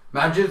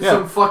 Imagine Yeah.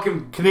 some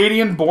fucking.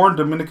 Canadian-born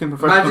Dominican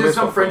professional Imagine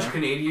baseball some French player.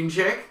 Canadian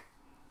chick.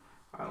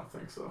 I don't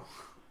think so.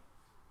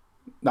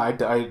 Nah,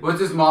 What's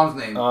his mom's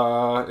name?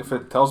 if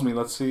it tells me,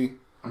 let's see.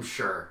 I'm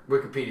sure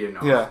Wikipedia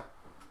knows. Yeah.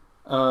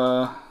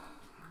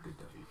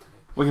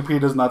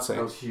 Wikipedia does not say.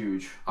 That was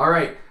huge. All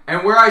right,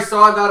 and where I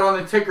saw that on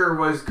the ticker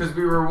was because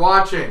we were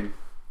watching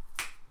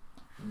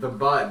the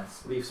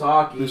Buds. Leafs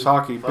hockey. Leafs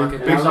hockey, big Fucking- And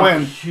big that was a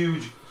win.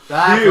 Huge.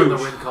 Back on the Huge.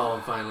 win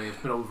column finally. It's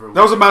been over.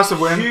 That was a massive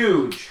win.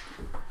 Huge.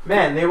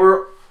 Man, they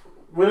were.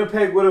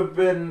 Winnipeg would have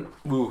been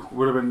Ooh,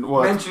 would have been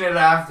what? Mention it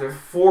after.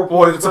 4 Well,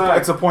 points back.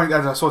 it's a point.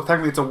 So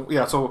technically, it's a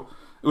yeah. So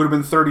it would have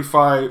been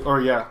 35.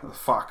 Or yeah,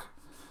 fuck.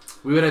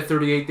 We would have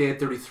 38. They had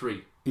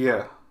 33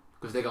 Yeah,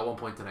 because they got 1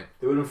 point tonight.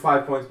 They would have been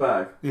 5 points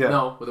back. yeah.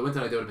 No, with the win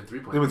tonight, they would have been 3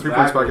 They points. were 3 Exactly.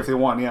 points back if they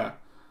won. Yeah,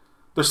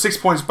 they're 6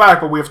 points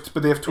back, but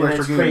they have two And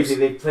extra it's games. crazy.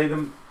 They played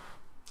them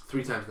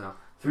 3 times now.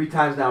 3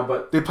 times now,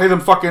 but They play them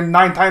fucking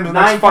 9 times in the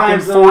 9 next fucking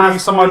times in the 40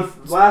 last some 20,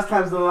 odd. last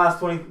times in the last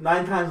 20,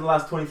 9 times in the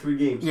last 23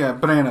 games. Yeah,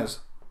 bananas.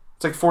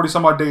 It's like 40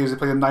 some odd days. They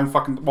play them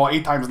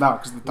 8 times now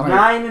because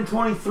 9 and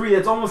 23.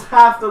 That's almost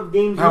half the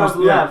games you have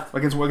left.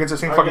 against the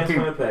same are fucking against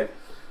team. Winnipeg.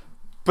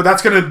 But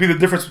that's gonna be the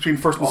difference between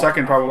first and Oh,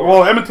 second, of probably. course.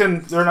 Well,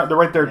 Edmonton, they're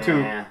right there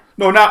too. Nah.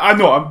 No, not I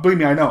know. Believe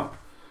me, I know.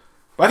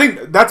 But I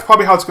think that's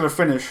probably how it's gonna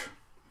finish.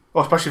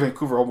 Well, especially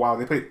Vancouver. Oh wow,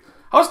 they played.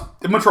 How's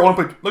Montreal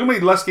only played? Look how many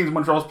less games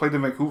Montreal's played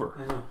than Vancouver,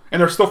 I know. and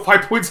they're still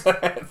 5 points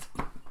ahead.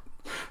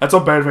 That's how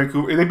bad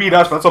Vancouver. They beat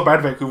us, but that's how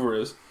bad Vancouver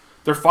is.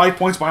 They're 5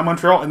 points behind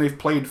Montreal, and they've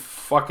played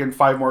fucking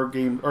 5 more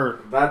games. Or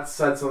That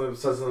said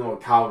something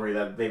about Calgary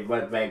that they've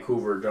let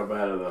Vancouver jump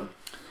ahead of them.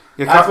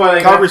 yeah, That's why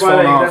they. Calgary's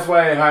falling off. That's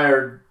why they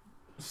hired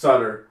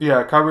Sutter.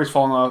 Yeah, Calgary's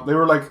falling off. They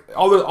were like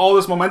all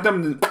this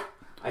momentum.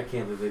 I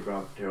can't believe they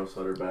brought Daryl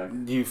Sutter back.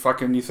 You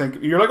think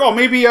you're like, oh,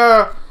 maybe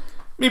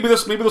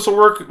this will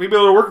work. Maybe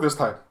it'll work this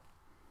time.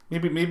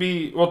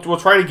 Maybe we'll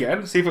try it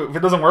again. See if it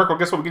doesn't work. Well,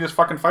 guess what? We can just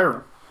fucking fire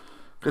him.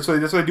 That's what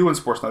they do in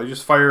sports now. They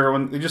just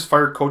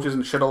fire coaches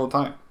and shit all the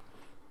time,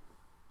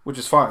 which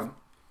is fine.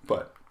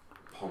 But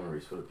Paul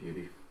Maurice, what a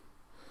beauty.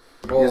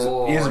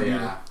 Oh, he is a beauty.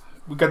 yeah.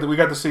 we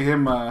got to see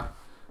him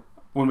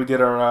when we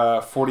did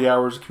our 40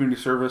 hours of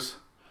community service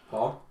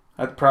Paul?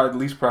 at the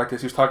Leafs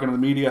practice. He was talking to the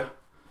media.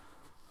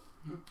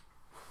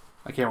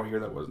 I can't remember what year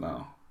that was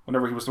now.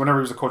 Whenever he was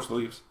the coach of the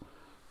Leafs.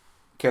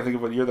 Can't think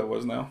of what year that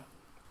was now.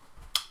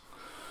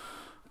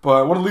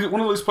 But when do the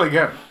Leafs play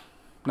again?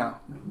 Now,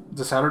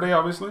 this Saturday,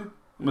 obviously.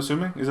 I'm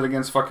assuming. Is it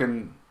against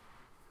fucking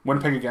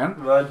Winnipeg again?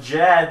 The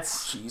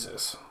Jets.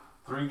 Jesus,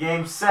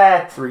 3-game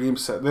set. 3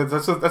 games set.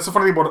 That's the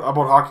funny thing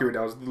about hockey right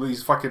now. Is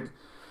these fucking.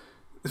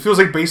 It feels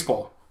like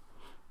baseball.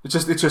 It's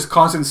just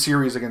constant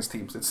series against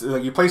teams. It's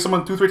like you play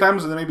someone 2-3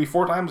 times and then maybe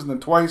 4 times and then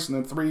twice and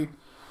then 3.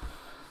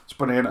 It's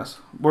bananas.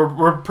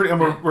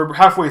 We're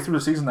halfway through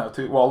the season now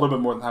too. Well, a little bit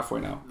more than halfway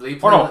now.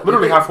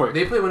 Literally halfway.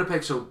 They play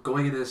Winnipeg, so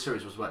going into this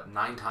series was what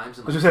 9 times.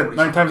 As you said,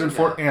 9 times in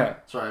 4. Yeah.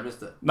 Sorry, I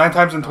missed it. 9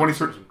 times in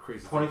 23.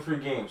 Crazy. 23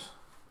 games.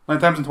 9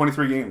 times in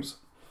 23 games.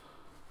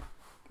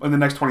 In the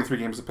next 23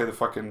 games, they play the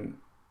fucking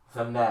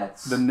The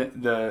Nets.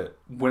 the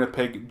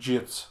Winnipeg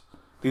Jets.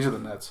 These are the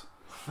Nets.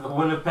 The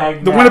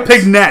Winnipeg The Nets.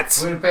 Winnipeg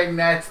Nets. Winnipeg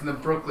Nets and the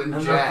Brooklyn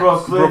And Jets.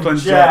 the Brooklyn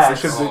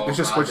Jets. Jets. They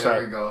should switch there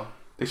that. we go.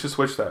 They should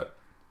switch that.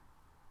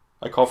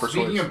 I call for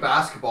Speaking switch. of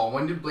basketball,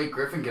 when did Blake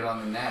Griffin get on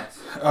the Nets?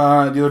 The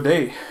other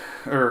day,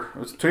 or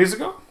was it 2 days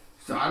ago?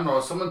 So, I don't know.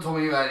 Someone told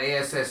me at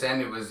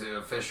ASSN it was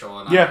official,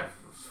 and Yeah.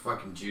 I was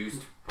fucking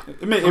juiced. It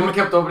Someone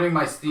kept opening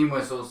my Steam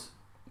whistles.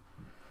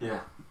 Yeah,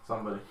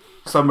 somebody.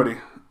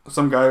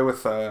 some guy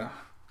with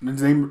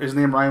his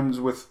name rhymes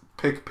with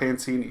Pick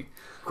Pancini.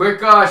 Quick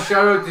shout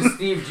out to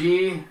Steve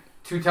G,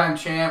 2-time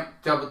champ,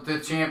 the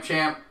champ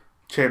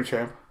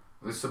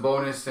with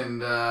Sabonis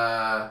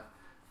and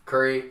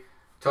Curry.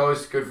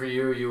 Toast, good for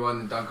you. You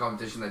won the dunk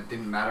competition that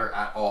didn't matter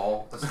at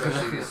all,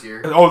 especially this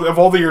year. Oh, of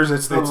all the years,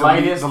 it's The the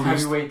lightest least.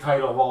 heavyweight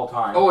title of all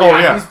time. Oh yeah,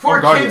 yeah. these poor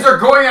Oh, God, kids yeah. are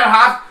going at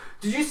half.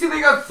 Did you see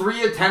they got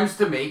 3 attempts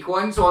to make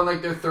one? So on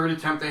like their 3rd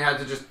attempt, they had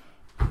to just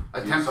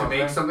attempt to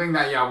make something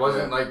that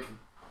wasn't like.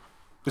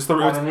 It's the.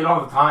 And then they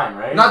don't have the time,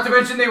 right? Not to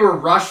mention they were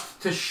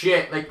rushed to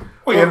shit. Like,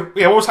 Wait,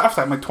 yeah. What was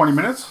halftime? Like 20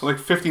 minutes? Like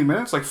 15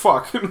 minutes? Like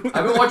fuck. I've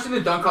been watching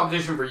the dunk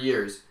competition for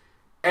years,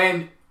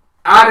 and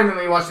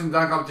adamantly watching the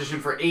dunk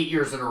competition for 8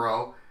 years in a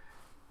row.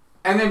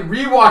 and then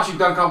rewatching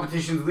dunk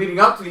competitions leading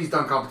up to these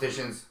dunk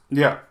competitions.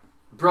 Yeah.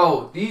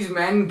 Bro, these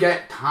men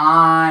get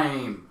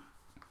time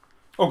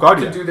Oh God,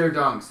 to yeah. do their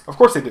dunks. Of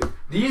course they did.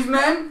 These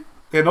men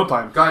They had no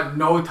time. got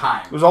no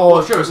time. It was all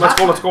Well, sure, it was let's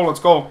go, halftime. let's go, let's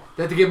go.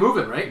 They had to get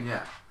moving, right?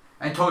 Yeah.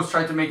 And Toast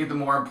tried to make it the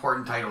more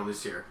important title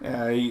this year.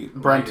 Yeah,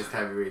 Brent. Lightest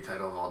heavyweight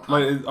title of all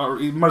time.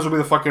 It might as well be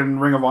the fucking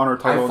Ring of Honor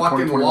title I in fucking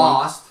 2021.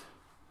 lost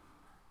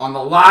on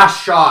the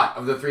last shot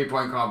of the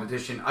 3-point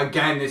competition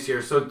again this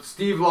year. So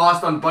Steve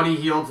lost on Buddy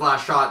Hield's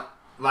last shot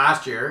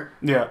last year.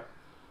 Yeah,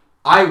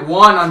 I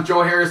won on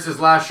Joe Harris's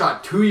last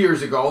shot 2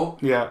 years ago.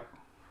 yeah.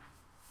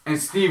 And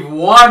Steve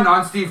won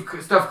on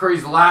Steph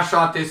Curry's last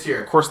shot this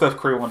year. Of course, Steph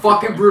Curry won.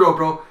 Fucking brutal,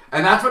 bro.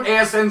 And that's what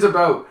ASN's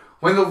about.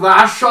 When the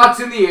last shot's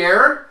in the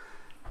air,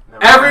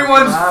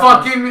 everyone's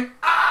fucking...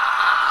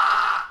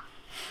 Ah!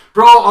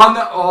 Bro,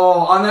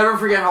 I'll never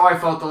forget how I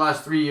felt the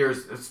last 3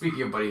 years.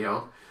 Speaking of Buddy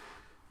Hield.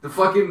 The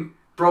fucking...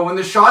 Bro, when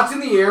the shot's in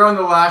the air on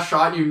the last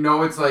shot, you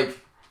know it's like...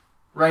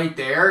 Right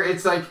there.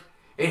 It's like...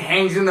 It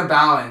hangs in the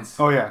balance.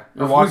 Oh yeah,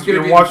 Of who's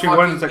gonna be the watching when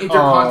fucking it's like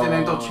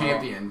Intercontinental oh.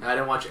 champion. I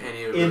didn't watch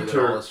any of it at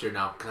all this year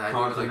now because I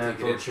didn't like Continental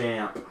taking it.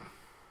 champ.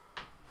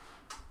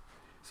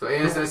 So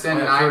ASSN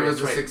Yeah, 9 Curry,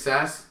 was a right.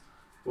 success.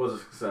 Was a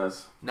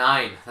success.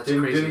 9. That's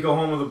Didn't crazy. go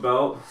home with a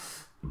belt,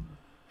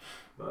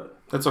 but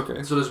That's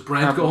okay. So does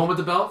Brent go home with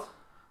the belt?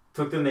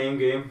 took the name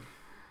game.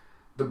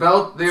 The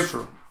belt, It's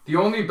true. the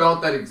only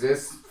belt that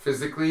exists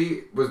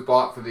physically was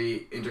bought for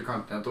the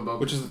Intercontinental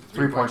belt, Which is the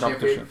 3-point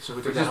competition. So we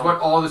Which took is that home.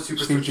 what all the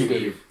superstars Steve G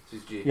did.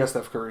 Steve G. Yeah,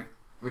 Steph Curry.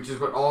 which is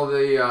what all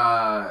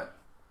the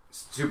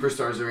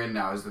superstars are in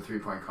now is the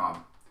 3-point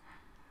comp.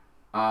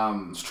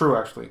 It's true,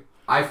 actually.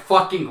 I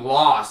fucking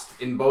lost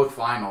in both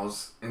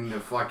finals in the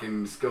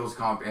fucking skills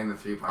comp and the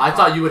 3-point. I comp.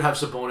 thought you would have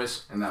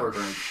Sabonis And that for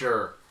burned.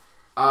 sure.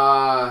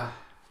 I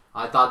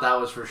I thought that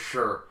was for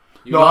sure.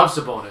 You No, love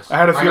Sabonis. I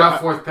had a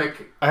got feeling. 4th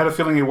pick. I had a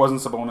feeling it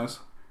wasn't Sabonis.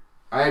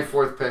 I had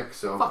 4th pick,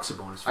 so Fuck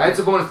Sabonis. I had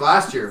Sabonis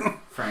last year,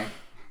 Frank.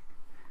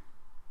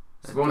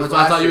 Sabonis That's what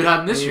I thought you would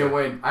have him this and he year. didn't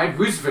win. I had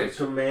Vucevic.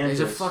 Tremendous.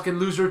 He's a fucking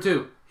loser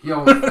too. He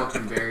almost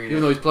fucking buried Even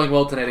it. though he's playing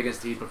well tonight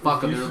against the Heat, but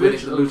fuck him, they're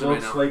Vucevic losing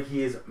right looks now. like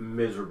he is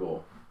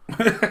miserable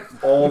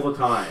all the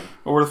time.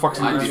 Or where the fuck's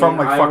I he's mean, from?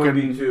 Like I would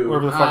be fucking too.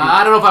 wherever the fucking.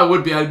 I don't know if I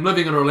would be. I'm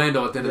living in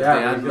Orlando at the end of the day.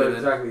 Yeah, I'd live in-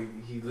 exactly.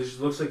 He just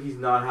looks like he's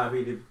not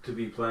happy to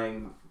be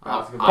playing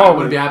basketball. I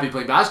wouldn't be happy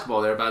playing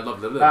basketball there, but I'd love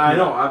to live there. I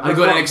know. I'd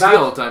go to NXT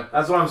all the time.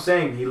 That's what I'm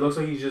saying. He looks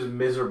like he's just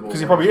miserable. 'Cause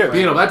he probably is.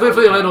 You know, I play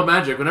for the Orlando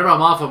Magic. Whenever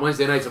I'm off on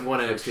Wednesday nights, I'm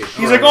going to NXT.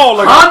 He's like, oh,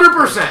 like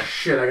 100%.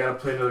 Shit, I gotta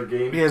play another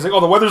game. yeah, he's like, oh,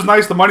 the weather's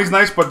nice, the money's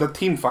nice, but the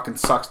team fucking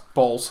sucks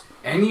balls.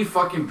 And he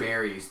fucking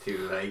buries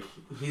too. Like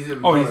he's Oh,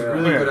 really he's-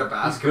 really yeah. good at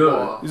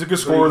basketball. He's a good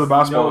scorer of the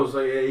basketball. Knows,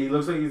 like, he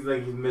looks like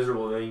he's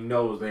miserable. That he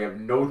knows they have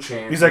no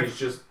chance. He's like, he's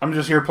just I'm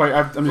just here to play.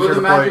 I'm just For here the to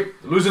play. Magic,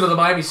 Losing to the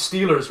Miami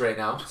Steelers right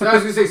now. so I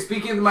was gonna say,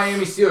 speaking of the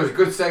Miami Steelers,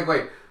 good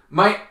segue.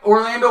 My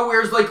Orlando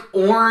wears like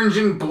orange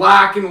and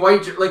black and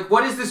white. Like,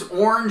 what is this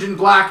orange and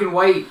black and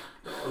white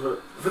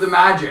for the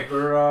Magic?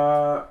 they're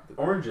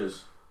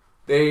oranges.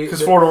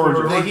 Because Florida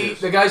Oranges. The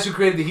Heat, the guys who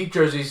created the Heat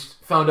jerseys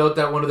found out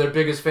that one of their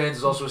biggest fans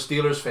is also a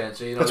Steelers fan.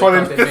 So, you know, That's they why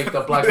thought they- they'd make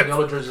the black and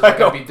yellow jerseys. I I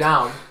gotta know. be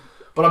down.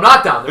 But I'm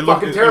not down. They're They look,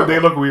 fucking terrible. they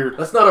look weird.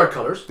 That's not our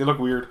colors. They look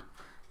weird.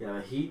 Yeah,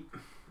 the Heat.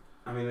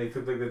 I mean, they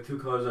took like the two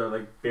colors that are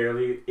like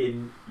barely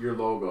in your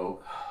logo.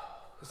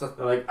 That's not-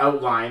 They like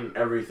outline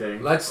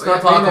everything. Let's Like, not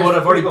I talk mean, about it.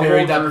 I've already the whole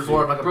buried that jersey.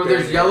 before. I'm not gonna Bro, bury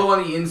there's it. yellow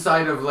on the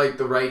inside of like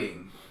the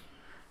writing.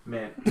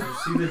 Man, did you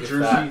see the If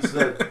jerseys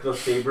that the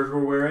Sabres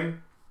were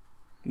wearing?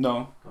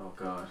 No. Oh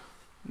god,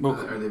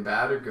 Are they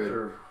bad or good?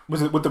 they're,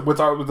 Was it with the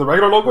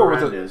regular logo or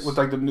Horrendous. with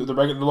like the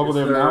regular the logo it's they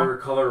have their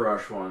now? Color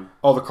Rush one.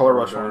 Oh, the color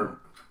rush Their- one.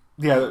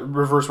 Yeah,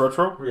 reverse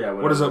retro. Yeah,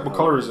 What is it? whatever What the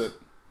color hell is it?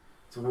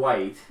 It's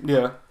white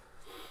Yeah.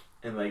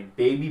 and like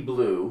baby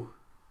blue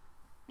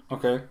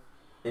Okay.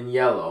 and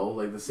yellow,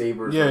 like the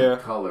Sabres Yeah, yeah.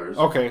 colors.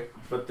 Okay.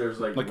 But there's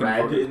like Like red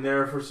inverted. in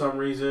there for some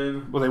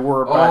reason. Well, they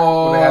were back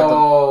when they had them.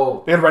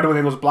 Oh, They had red when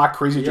they had those black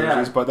crazy Yeah.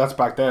 jerseys, but that's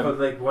back then. But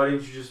like, why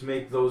didn't you just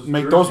make those?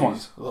 Make jerseys? those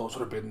ones. Those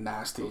would have been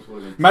nasty. Those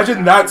would've been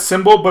Imagine that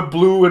symbol, but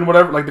blue and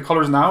whatever, like the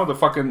colors now. The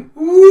fucking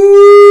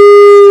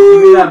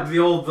Give me that the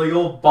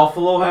old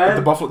buffalo head.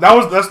 the buffalo.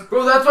 That's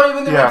bro, that's why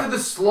when they Yeah. went to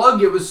the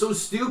slug, it was so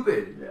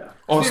stupid. yeah.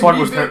 oh, the They slug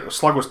was revamped-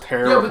 slug was Yeah,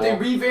 terrible. but they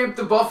revamped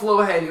the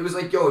buffalo head. It was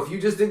like, yo, if you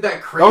just did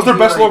that crazy. That was their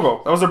best like,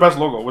 logo. That was their best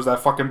logo. Was that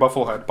fucking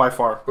buffalo head by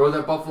far? Bro,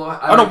 that buffalo head.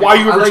 I don't know why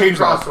you I ever like changed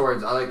the that. cross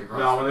swords. I like the cross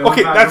No, when they Okay,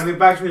 went back, that's- when they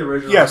back to the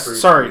original. Yes, pretty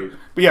sorry, sweet.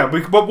 but yeah,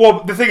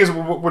 well, the thing is,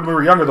 when we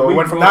were younger though, we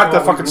went from grew that up to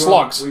on- fucking we grew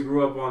up- slugs. We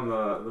grew up on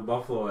the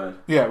buffalo head.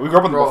 Yeah, we grew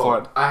up on the Bro, buffalo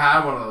head. I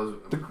had one of those.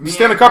 The Me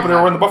Stanley and Cup, Frank they were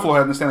had wearing the one. buffalo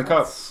head in the Stanley Cup.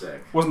 That's sick.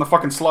 It wasn't the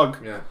fucking slug.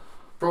 Yeah.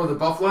 Bro, the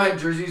buffalo head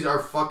jerseys are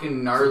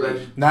fucking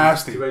gnarly.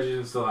 Nasty. Too bad you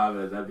didn't still have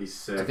it. That'd be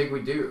sick. I think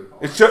we do.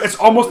 It's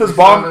almost We as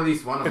still have bomb. At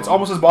least one of It's them.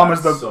 almost as bomb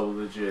as That's the so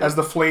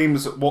legit.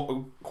 Flames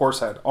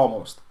horse head,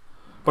 almost.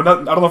 But I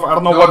don't know. I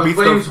don't know No, what the beats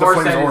Flames the horse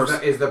Flames head horse.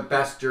 is the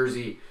best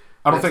jersey.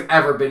 I don't that's think.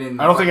 ever been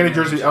in. I don't think any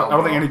fucking jersey. NHL, I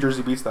don't think bro. any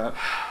jersey beats that.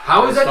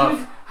 How is That's that? tough.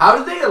 Even, how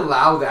did they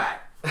allow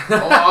that?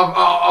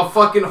 a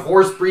fucking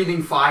horse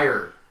breathing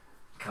fire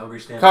Calgary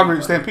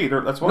Stampede.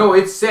 That's why. No,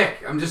 it's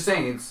sick. I'm just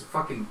saying, it's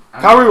fucking.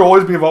 Calgary will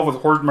always be involved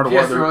with horse no matter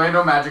Yes, what. the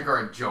Orlando Magic are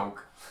a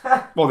joke.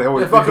 Well, they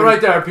always. You're fucking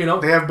right there, Pino.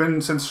 They have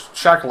been since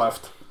Shaq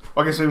left.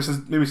 Well, I guess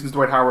maybe since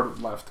Dwight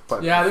Howard left.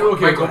 But Yeah, they were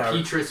okay. Michael with Howard.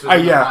 Petrus was in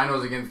the yeah.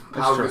 finals against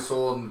That's Pau true.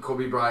 Gasol and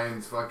Kobe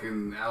Bryant's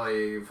fucking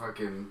LA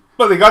fucking.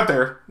 But they got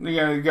there.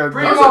 You got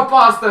Primo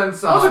pasta and That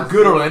sauce. was a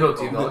good Orlando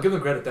team, though. I'll give them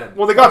credit then.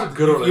 Well, they That got was a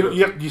good Orlando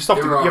team. you still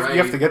have They to, were you have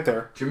alright. to get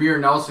there. Jameer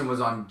Nelson was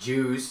on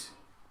Jews.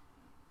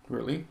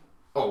 Really?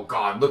 Oh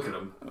God, look at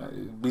him.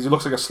 He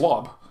looks like a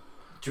slob.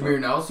 Jameer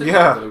Nelson.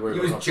 Yeah. Really worried He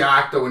was about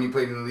jacked though when he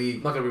played in the league.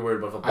 I'm not gonna be worried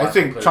about. If a I black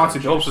think player Chauncey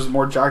on Billups is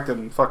more jacked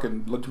than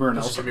fucking Jameer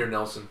This is Nelson. Jameer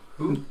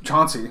Nelson.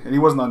 Chauncey, and he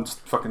wasn't on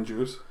fucking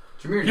Jews.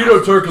 Jameer Hito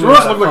Nelson. Turkoglu Russ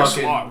had a looked like a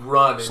fucking slob.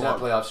 run in Slob.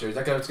 that playoff series.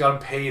 That guy's got him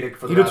paid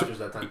for the Hito Raptors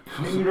that time.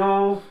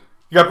 Mito.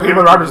 You got paid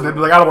by the Raptors. They'd be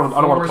like, I don't want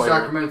to Former play. Here.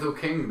 Sacramento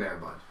King there,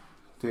 bud.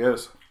 He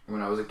is.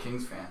 When I was a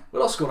Kings fan. What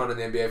else is going on in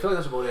the NBA? I feel like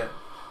that's about it.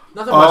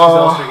 Nothing much is the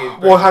All-Star game.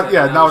 well,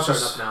 yeah, now it's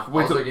starting just up now.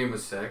 wait Also, till, game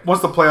was sick.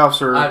 once the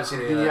playoffs are. I haven't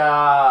seen any of The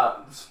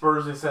that.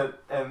 Spurs, they said,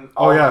 and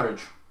Oh, yeah.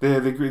 Aldridge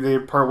They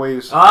part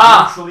ways.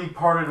 actually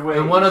parted ways.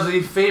 And one of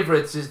the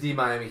favorites is the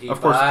Miami Heat.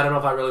 Of course. But I don't know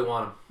if I really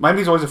want him.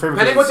 Miami's always a favorite.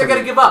 Depending what they got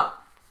to give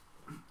up.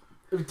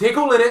 Take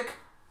Olynyk.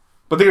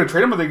 But they could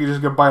trade him, or they could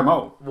just go buy him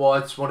out. Well,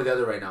 it's one or the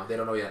other right now. They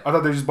don't know yet. I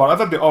thought they just bought.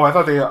 I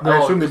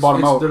assumed they bought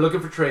him out. They're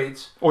looking for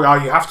trades. Oh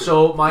yeah, you have to.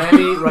 So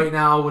Miami right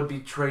now would be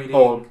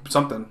trading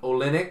something.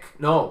 Olynyk.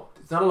 No,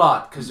 it's not a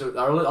lot because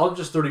I'll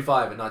just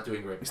 35 and not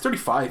doing great. He's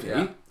 35, Yeah.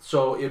 eh?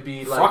 So it'd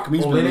be like Fuck me,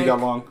 he's been in the league that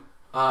Olynyk.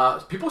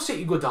 long. People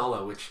say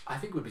Iguodala, which I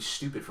think would be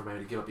stupid for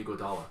Miami to give up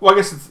Iguodala. Well, I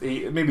guess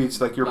maybe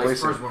it's like you're Like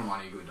replacing. Spurs wouldn't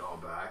want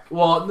Iguodala back.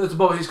 Well, it's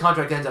about his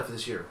contract ends after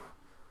this year.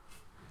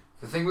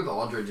 The thing with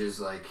Aldridge is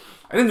like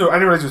I didn't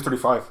realize he was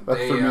 35. That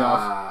they, threw me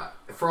off.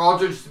 for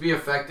Aldridge to be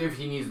effective,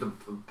 he needs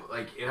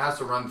it has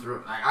to run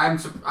through. Like,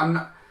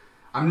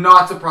 I'm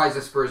not surprised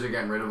the Spurs are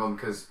getting rid of him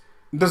because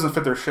It doesn't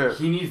fit their shit.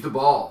 he needs the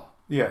ball.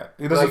 Yeah,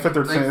 it doesn't fit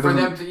their thing. It for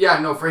doesn't-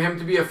 them to for him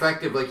to be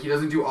effective, like he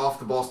doesn't do off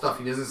the ball stuff.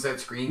 He doesn't set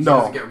screens. No. He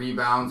doesn't get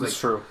rebounds. That's Like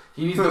true.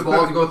 he needs the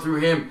ball to go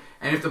through him.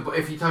 And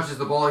if he touches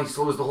the ball, he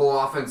slows the whole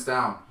offense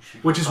down.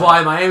 Which is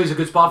why Miami's a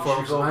good spot for him.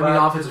 should Because go Miami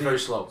back offense to is the- very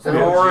slow. The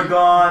Yeah.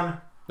 Oregon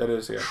That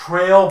is, yeah.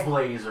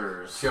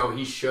 Trailblazers. So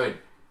he should.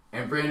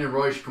 And Brandon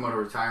Roy should come out of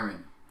retirement.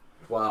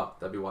 Wow,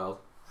 that'd be wild.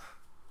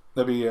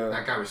 That'd be.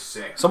 That guy was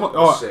sick. Someone.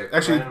 Sick.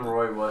 Actually, Brandon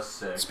Roy was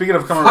sick. speaking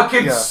of coming.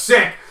 Fucking yeah.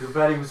 sick. Too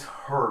bad he was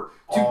hurt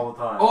all the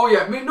time. Oh yeah,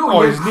 I mean, no,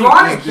 Oh, he his had knee-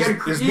 chronic.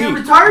 his He knee.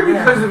 retired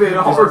because of it.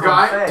 No, Poor that's what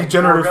I'm guy. saying.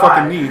 Degenerate Poor guy.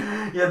 fucking knee.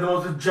 He had the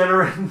most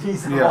degenerate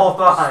knees of Yeah. all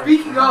time.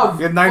 Speaking of,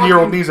 He had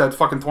 90-year-old fucking- knees at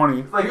fucking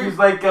 20. He's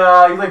like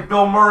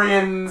Bill Murray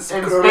in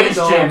Space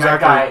Jam.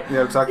 That guy. Exactly.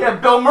 Yeah, exactly. Yeah,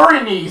 Bill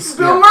Murray knees.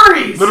 Bill Yeah.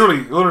 Murray's.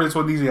 Literally, that's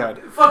what knees he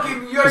had.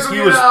 Fucking, you gotta 'Cause go he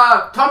get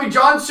was- Tommy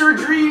John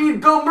surgery. You need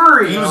Bill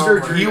Murray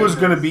surgery. He was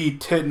gonna be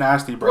tit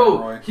nasty, Brandon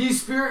Bro, Roy.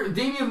 he's spirit.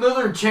 Damian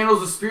Lillard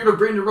channels the spirit of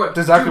Brandon Roy. That's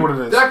exactly what it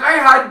is.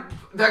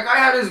 That guy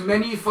had as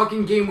many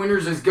fucking game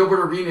winners as Gilbert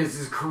Arenas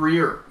his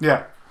career.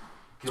 Yeah.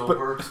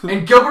 Gilbert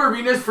And Gilbert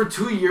Arenas for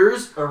 2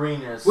 years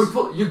Arenas.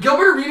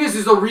 Gilbert Arenas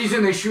is the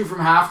reason they shoot from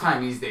halftime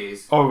these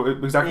days. Oh,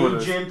 exactly what it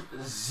is. Agent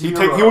He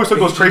Zero. always took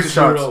those crazy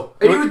Zero. shots.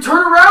 And he would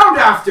turn around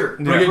after.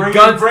 Yeah. Bring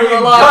guns to Bringing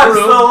the locker guns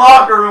to room. the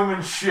locker room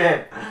and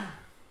shit.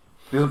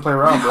 He doesn't play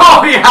around, bro.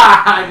 Oh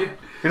yeah.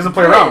 He doesn't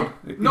play around.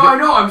 No, I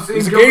know. I'm saying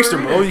He's a Gilbert gangster,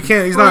 bro. Arenas. You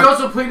can't. He's Bro, not. He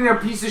also played in a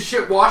piece of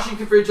shit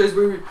Washington franchise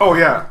where Oh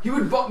yeah. he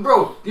would,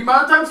 bro. The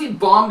amount of times he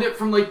bombed it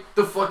from like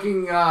the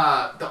fucking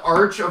the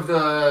arch of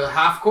the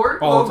half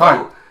court All the logo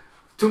time.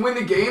 to win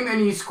the game, and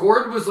he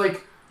scored was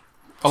like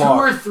A 2 lot.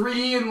 or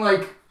 3 in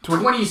like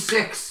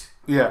 26.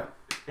 Yeah.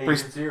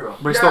 Agent Zero.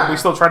 But Yeah. he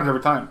still tried it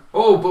every time.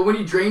 Oh, but when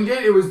he drained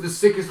it, it was the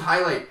sickest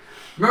highlight.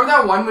 Remember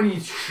that one when he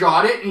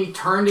shot it and he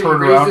turned and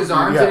Turned he raised around, his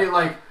arms yeah. and it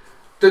like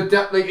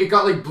it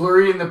got like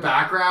blurry in the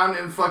background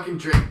and fucking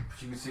drained.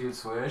 You can see it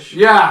swish.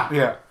 Yeah,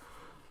 Yeah.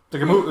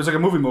 It was like a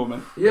movie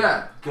movement.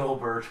 yeah.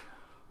 Gilbert.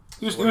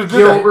 He was good.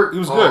 Gilbert. He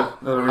was Oh,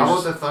 good. How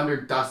about the Thunder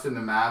dusting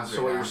the Mavs? So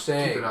right what now? you're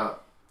saying- Keep it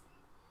up.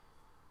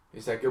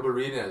 Is that Gilbert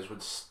Arenas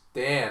would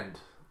stand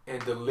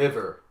and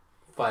deliver,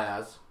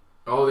 Faz.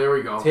 Oh, there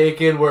we go.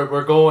 Take in where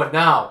we're going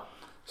now.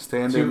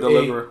 Stand to and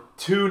deliver. a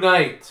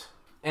two-night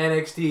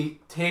NXT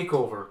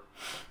takeover.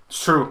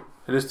 It's true.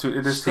 It is too.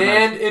 It is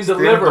Stand too and nice.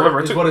 deliver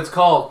It's is what it's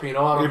called,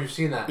 Pino. I don't know if you've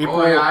seen that.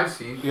 April- Oh yeah, I've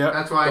seen. Yeah.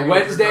 That's why. I The knew what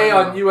you were Wednesday talking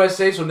on about.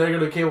 USA, so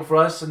regular cable for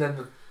us, and then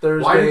the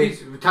Why do Thursday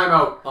these time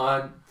out?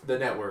 on the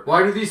network.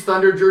 Why do these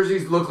Thunder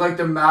jerseys look like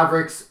the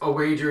Mavericks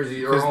away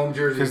jerseys or home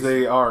jerseys? because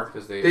they are.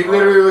 Because They are-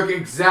 literally look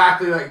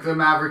exactly like the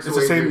Mavericks It's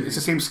away the same. jerseys. It's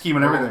the same scheme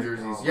and Or home everything.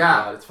 jerseys. Oh my Yeah.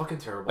 God, it's fucking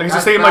terrible. Like it's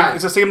That's the same. bad. Like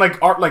it's the same. Like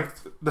art. Like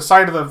the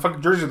side of the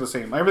fucking jerseys are the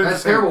same. Everything's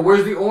That's the same. terrible.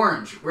 Where's the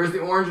orange? Where's the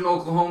orange in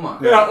Oklahoma?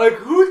 Yeah, like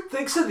who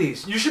thinks of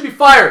these? You should be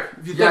fired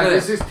if you Yeah, think of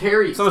this this. is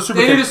Terry. It's not a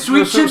super They need kick. a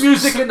sweet It's a chin super-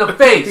 music in the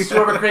face.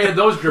 Whoever created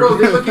those Bro,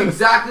 jerseys. they look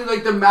exactly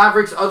like the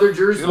Mavericks' other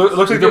jerseys. It looks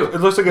like They do.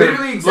 it looks like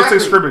Literally a looks exactly.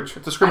 like a scrimmage.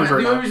 It's a scrimmage And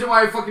right the only now. reason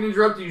why I fucking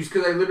interrupted you is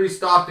because I literally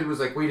stopped and was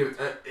like, wait a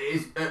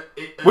minute.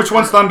 Which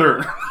one's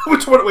Thunder?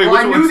 Which one? Wait, Well,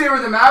 which I knew one's? they were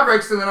the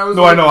Mavericks, and then I was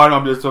No, like, I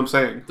know. That's what I'm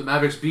saying. The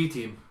Mavericks B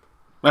team.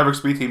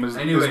 Mavericks B team is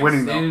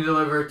winning Stand and though.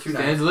 deliver 2 Stand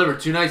nights. and deliver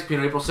 2 nights,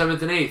 Pino, April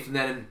 7th and 8th, and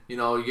then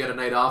you get a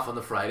night off on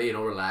the Friday.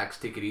 Relax,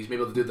 take it easy.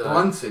 Maybe we'll do the.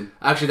 Brunson.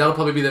 Actually, that'll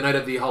probably be the night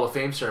of the Hall of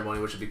Fame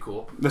ceremony, which would be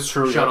cool. That's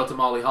true. Shout yeah. out to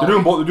Molly Holly.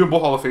 They're doing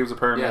both Hall of Fames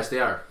apparently. Yes, they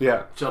are.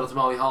 Yeah. Shout out to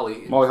Molly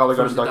Holly. Molly Holly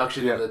got first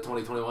induction yeah. in the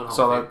 2021 Hall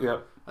Saw of Fame. that. Yeah.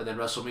 And then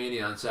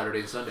WrestleMania on Saturday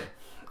and Sunday.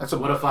 That's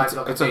What a 5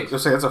 fucking days.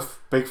 that's a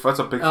big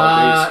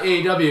 5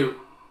 days. AEW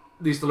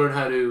needs to learn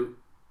how to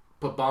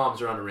put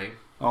bombs around the ring.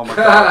 Oh my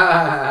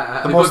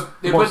god.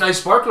 They put nice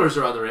sparklers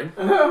around the ring.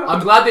 I'm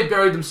glad they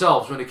buried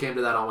themselves when it came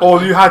to that on Oh,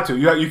 Wednesday. you had to.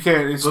 You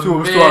can't. It's But too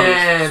obvious.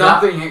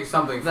 man,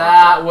 Something.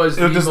 that was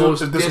the It was most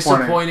disappointing.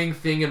 disappointing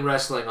thing in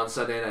wrestling on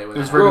Sunday night. It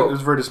was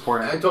very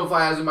disappointing. I told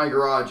Fly I was in my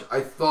garage.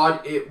 I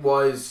thought it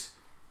was.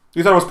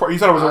 You thought it was part. You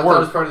thought it was I a thought it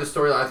was work. part of the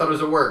storyline. I thought it was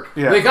a work.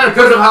 Yeah. They kind of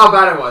Because of how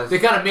bad it was. They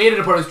kind of made it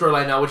a part of the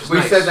storyline now, which is We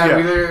nice. said that. Yeah.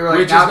 We literally were like,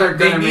 Which now is they're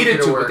they gonna make needed it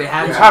a to, work. but they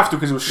had You to. have to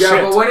because it was Yeah,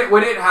 shit. but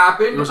when it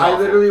happened, It was I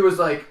awful. literally was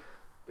like,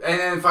 and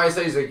then Fly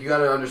said he's like, you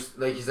gotta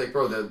understand. Like he's like,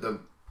 bro, the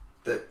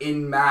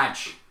in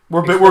match.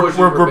 We're explosions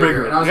were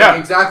bigger. And I was Yeah. like,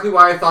 exactly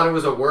why I thought it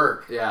was a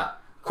work. Yeah.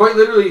 Quite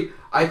literally,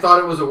 I thought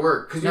it was a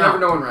work because you No. never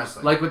know in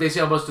wrestling. Like what they say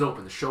on Busted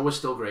Open, the show was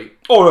still great.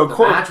 Oh, of The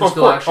course. match was Of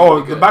still course. actually Oh,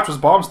 really the good. match was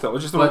bomb still.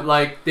 It's just. But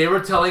like they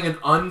were telling an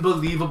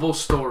unbelievable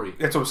story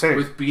That's what I'm saying.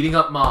 with beating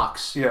up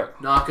Mox, Yeah.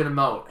 knocking him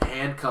out,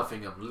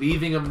 handcuffing him,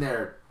 leaving him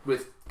there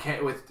with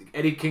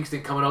Eddie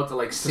Kingston coming out to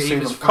like To save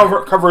save his him.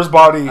 friend Cover his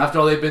body. after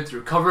all they've been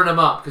through, covering him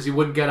up because he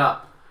wouldn't get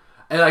up.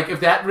 And like if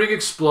that ring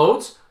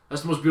explodes,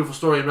 that's the most beautiful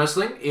story in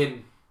wrestling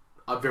in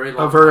a very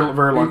long A very time.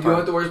 very you long know what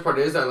time. the worst part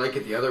is? I like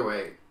it the other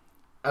way.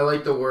 I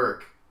like the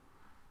work.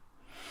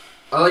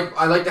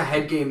 I like the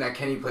head game that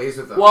Kenny plays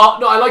with them. Well,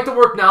 no, I like the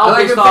work now. I like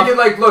based him off- thinking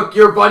like, look,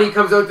 your buddy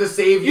comes out to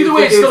save you. Either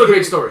way, it's Thinking still a great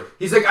gonna- story.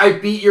 He's like, I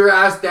beat your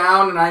ass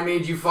down and I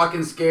made you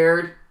fucking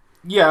scared.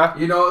 Yeah.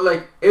 You know,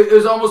 like it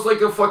was almost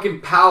like a fucking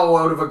pow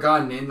out of a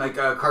gun in like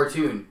a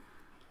cartoon.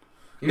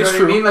 You know It's what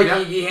true, I mean? Like yeah.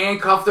 he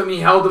handcuffed him,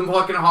 he held him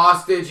fucking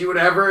hostage,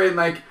 whatever, and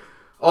like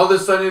all of a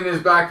sudden in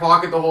his back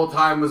pocket the whole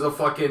time was a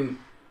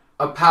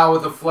pow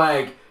with a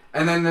flag,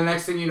 and then the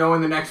next thing you know,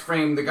 in the next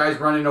frame, the guy's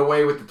running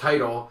away with the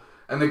title,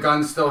 and the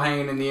gun's still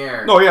hanging in the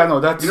air. No, yeah, no,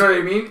 that's. You know what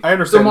I mean? I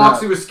understand So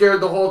Moxley that. was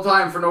scared the whole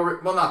time for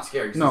well, not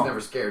scared because No. he's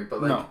never scared,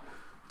 but like No.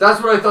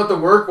 that's what I thought the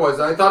work was.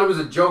 I thought it was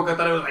a joke. I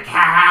thought it was like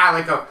ha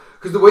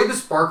because the way the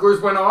sparklers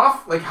went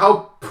off, like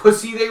how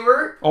pussy they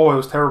were. Oh, it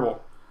was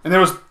terrible. And there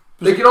was.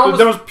 They could almost-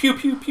 There was pew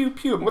pew pew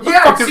pew. What the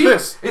Yeah, fuck it is seemed,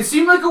 this? It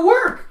seemed like a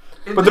work.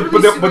 It But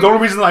literally seemed the like- only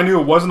reason I knew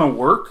it wasn't a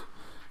work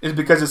is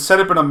because it's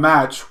set up in a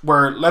match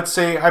where, let's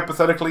say,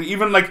 hypothetically,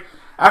 even like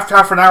after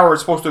half an hour,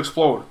 it's supposed to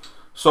explode.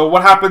 So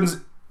what happens?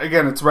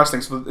 Again, it's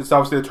wrestling, so it's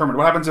obviously determined.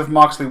 What happens if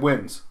Moxley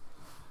wins?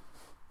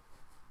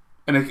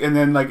 And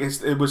then like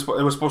it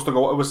was supposed to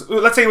go.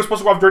 Let's say it was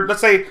supposed to go off.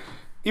 Let's say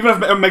even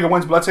if Omega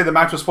wins, but let's say the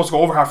match was supposed to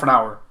go over half an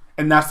hour,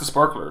 and that's the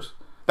sparklers.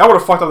 That would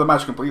have fucked up the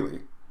match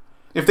completely.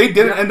 If they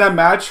didn't end that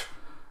match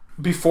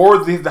before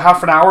the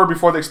half an hour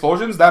before the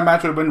explosions, that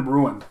match would have been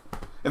ruined.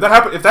 If that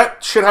happened, if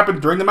that shit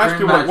happened during the match,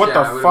 During people were like, "What match,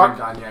 yeah, it the would've fuck?"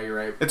 been done. Yeah, you're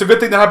right. It's a good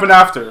thing that happened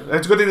after.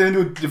 It's a good thing they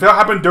didn't do. If it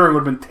happened during, it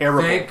would have been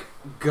terrible. Thank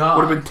God.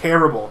 Would have been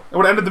terrible. It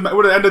would have ended. It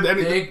would have ended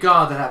any. Thank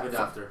God that happened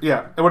after.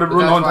 Yeah, it would have But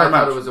ruined the that's why I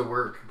entire thought match. it was a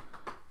work.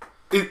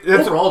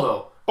 It's- Overall,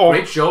 though, Oh.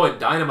 great show, and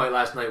Dynamite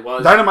last night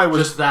was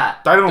Just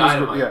that.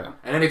 Dynamite was good, yeah.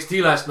 And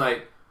NXT last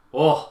night,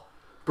 oh,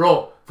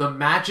 bro, the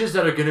matches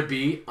that are gonna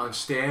be on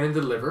Stand and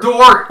Deliver,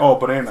 Dort. Oh,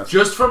 bananas.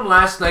 just from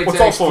last night's Well,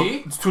 it's also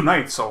NXT, it's 2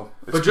 nights, so.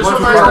 It's but just one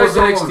from too last far.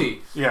 night's Dort.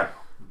 NXT, Yeah.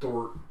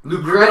 Dort.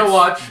 Luke You're gonna Ritz,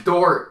 watch-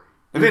 Dort.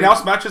 Have they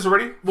announced matches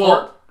already?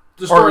 well,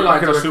 the Or I storylines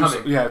can that are assume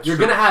coming. so- yeah, it's You're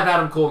true. gonna have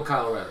Adam Cole and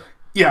Kyle O'Reilly.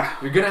 Yeah.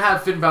 You're gonna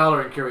have Finn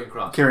Balor and Karrion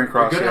Kross. Karrion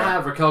Kross, You're gonna yeah.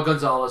 have Raquel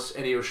Gonzalez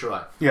and Io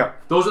Shirai. Yeah.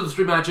 Those are the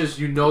 3 matches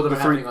you know that The are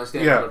three- happening on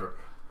Stand yeah. and Deliver.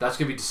 That's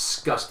gonna be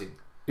disgusting.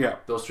 Yeah.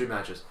 Those 3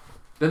 matches.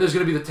 Then there's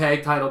gonna be the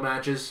tag title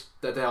matches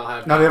that they all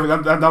have. Now they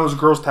have now those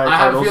girls tag I have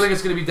titles. a feeling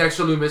it's gonna be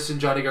Dexter Lumis and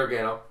Johnny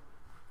Gargano,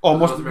 Oh,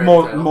 North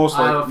American title. most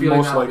I have a likely. feeling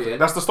Most that'll be likely. it.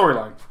 That's the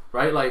storyline.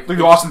 right? Like, They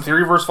do Austin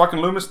Theory versus fucking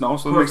Loomis? No,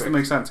 so it Perfect.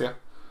 makes sense, yeah.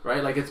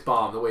 right? Like it's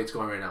bomb the way it's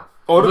going right now.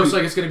 Oh, It it'll looks be-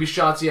 like it's gonna be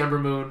Shotzi, Ember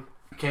Moon,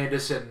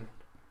 Candice, and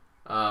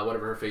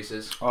whatever her face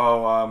is.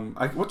 Oh,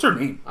 what's her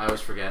name? I always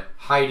forget.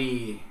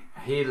 Haley,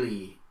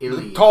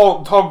 Illy,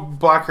 Tall,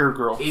 black haired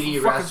girl. 80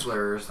 Fucking-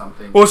 wrestler or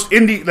something. Well, it's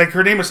Indy. Like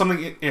her name is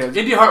something. Yeah,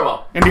 Indy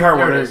Hartwell. Indy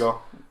Hartwell. There it There you is.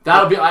 go.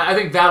 That'll be. I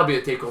think that'll be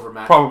a takeover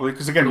match. Probably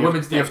because again, The you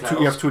women's have, tag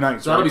you have 2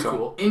 nights. So that'll right? be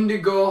cool.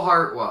 Indigo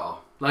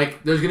Hartwell.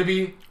 Like there's gonna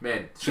be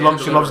man. She Stand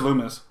and loves Deliver.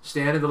 Loomis.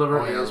 Stand and deliver.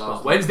 Oh, yeah, is loves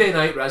fun. Wednesday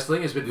night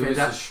wrestling has been Loomis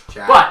fantastic, is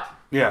jacked. but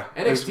Yeah.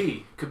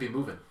 NXT could be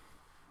moving,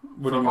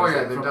 What do you mean? Oh yeah,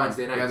 they're from done.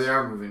 Wednesday Yeah, nights. they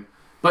are moving.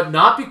 but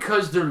not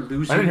because they're I didn't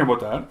losing. hear about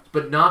that.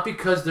 But not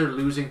because they're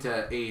losing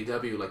to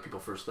AEW like people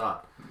first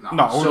thought. No,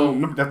 So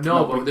that's no,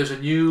 nobody, but there's a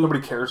new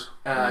nobody cares.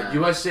 Yeah.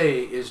 USA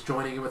is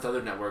joining in with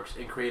other networks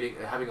and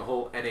having a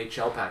whole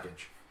NHL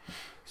package.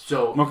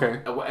 So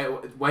Okay.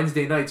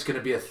 Wednesday night's going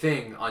to be a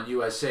thing on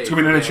USA. It's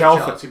gonna be an for NHL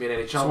the thing. It's going to be an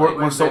NHL So night.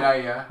 Wednesday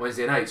night, yeah.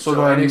 Wednesday night. So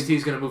So then- NXT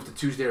is going to move to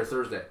Tuesday or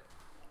Thursday.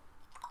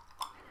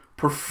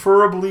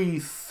 Preferably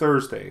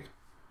Thursday.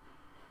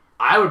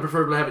 I would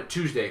prefer to have it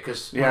Tuesday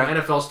because Yeah. when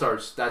NFL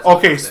starts, that's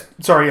Okay, Tuesday.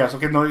 sorry, yes.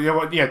 Okay, no,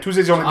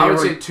 Tuesday's the only day. I would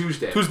where- say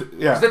Tuesday. Tuesday,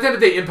 Because yeah. at the end of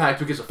the day, Impact,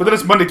 who gives a fuck? But then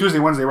it's Monday, Tuesday,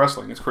 Wednesday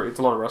wrestling. It's great. It's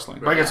a lot of wrestling.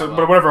 But I Right, guess, yeah, but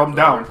well, whatever, I'm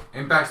down.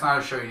 Impact's not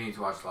a show you need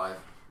to watch live.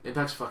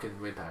 Impact's fucking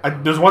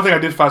Impact. There's one thing I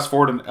did fast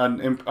forward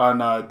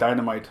on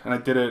Dynamite, and I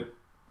did it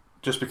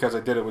just because I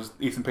did it was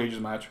Ethan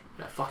Page's match.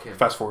 Yeah, fuck him.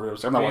 Fast forward.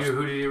 I'm not watching.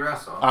 Who did he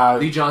wrestle?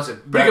 Lee Johnson.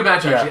 Pretty good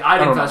match, yeah, actually. I I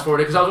didn't don't know. fast forward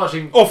it because I was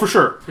watching. Oh, for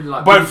sure. Pretty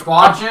lot. But Did you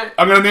watch it?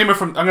 I'm gonna name it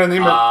from. I'm gonna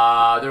name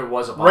it There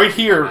was a right boxing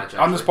here match,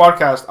 on this actually.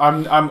 podcast.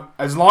 I'm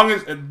as long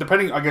as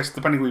depending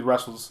who he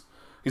wrestles,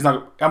 he's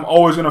not. I'm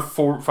always gonna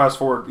fast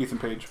forward Ethan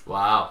Page.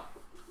 Wow.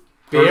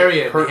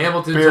 Barry and Hurt-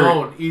 Hamilton's Barry.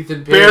 own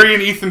Ethan Page. Barry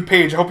and Ethan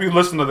Page. I hope you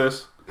listen to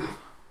this.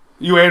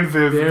 You and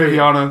Barry.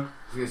 Viviana.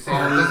 I was gonna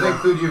say, that doesn't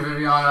include you,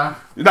 Viviana.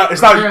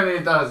 It's not. Apparently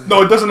it does.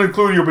 No, it doesn't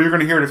include you, but you're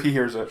gonna hear it if he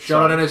hears it.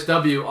 Shout out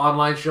NSW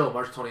online show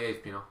March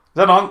 28th. Pino. Is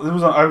that on? It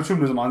was on. I assume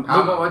it was on.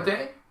 What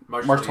day?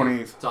 March 28th.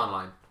 It's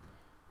online.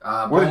 What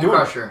are they Bone doing?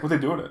 Crusher. What are they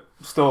doing it?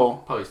 Still.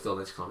 Probably still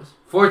next Columbus.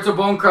 Forza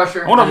Bone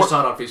Crusher. I wonder I just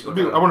what. saw it on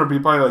Facebook. I wonder it'd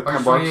be probably like March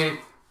 10 bucks. 28th.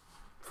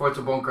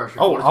 Forza Bone Crusher.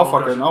 Oh, I'll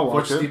watch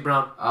Watch it. Steve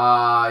Brown.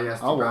 Yes,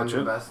 I'll Brown watch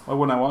the it. best. Why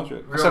wouldn't I watch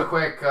it? I Real said-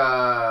 quick,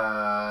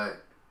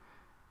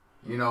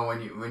 you know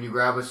when you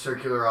grab a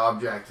circular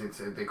object,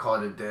 they call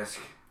it a disc.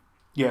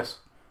 Yes.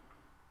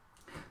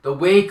 The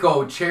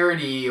Waco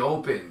Charity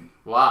Open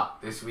Wow.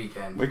 this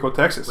weekend. Waco,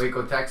 Texas.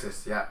 Waco,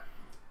 Texas. Yeah,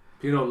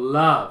 Pino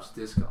loves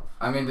disc golf.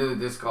 I'm into the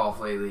disc golf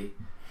lately,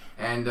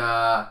 and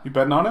You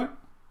betting on it?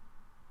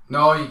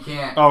 no, you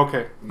can't. Oh,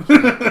 okay.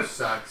 It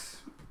sucks.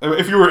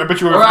 If you were, I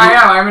bet you were. Or I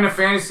am. I'm in a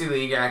fantasy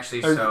league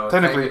actually, so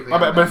technically,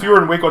 but if you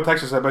were in Waco,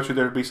 Texas, I bet you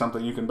there'd be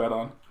something you can bet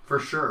on. for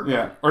sure.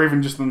 Yeah, or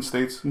even just in the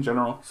States in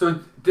general. So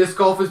disc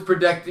golf is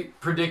predicting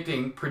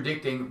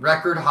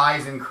record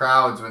highs in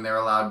crowds when they're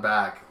allowed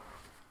back.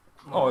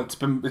 Oh, it's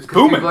booming.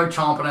 People are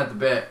chomping at the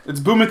bit. It's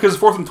booming because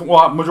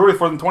majority of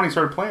 4th and 20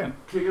 started playing.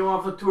 Kick him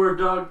off a tour,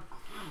 Doug.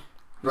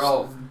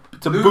 Bro,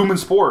 It's a booming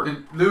sport.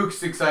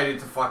 Luke's excited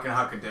to fucking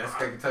huck a disc.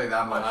 I can tell you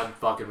that much. I'm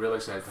fucking real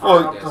excited. For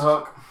Well, this. the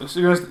hook. So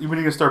you're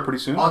gonna start pretty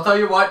soon. I'll tell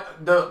you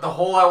what, the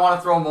hole I want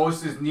to throw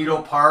most is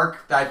Needle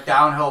Park, that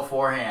downhill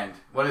forehand.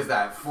 What is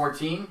that,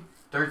 14?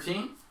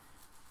 13?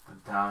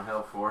 The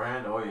downhill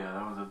forehand. Oh yeah,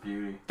 that was a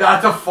beauty.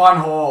 That's a fun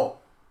hole.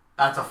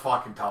 That's a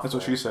fucking tough That's hole.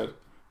 what she said.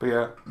 But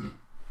yeah,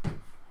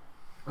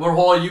 What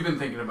hole have you been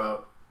thinking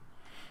about?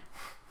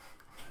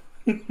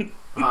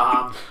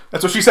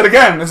 that's what she said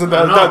again. Isn't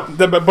that?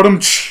 But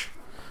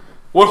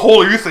what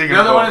hole are you thinking The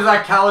other about? one is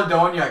that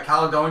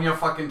Caledonia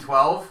fucking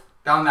 12,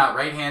 down that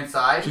right-hand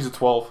side. She's a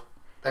 12.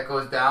 That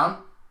goes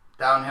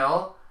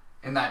downhill,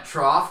 in that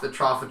trough, the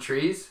trough of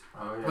trees,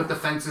 Oh yeah. with the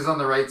fences on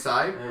the right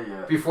side.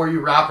 yeah. Before you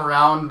wrap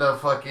around the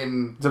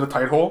fucking... Is it a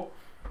tight hole?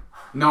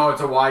 No,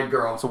 it's a wide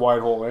girl. It's a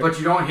wide hole, right? But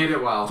you don't hit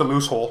it well. It's a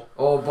loose hole.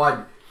 Oh,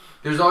 bud.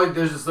 There's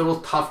this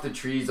little tuft of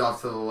trees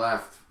off to the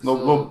left. This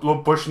Little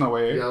bush in the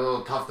way. Yeah, a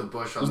little tuft of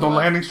bush on There's the no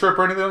left. landing strip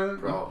or anything. on it?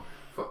 Bro,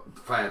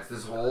 Fats,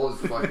 this hole is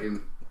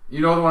fucking...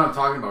 You know the one I'm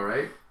talking about,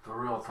 right? The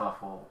real tough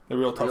hole. The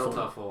real tough Real hole.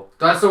 tough hole.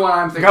 That's the one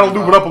I'm You thinking gotta about.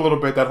 lube it up a little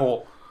bit. That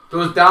hole.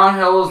 Those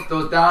downhillers,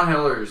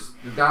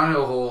 the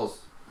downhill holes.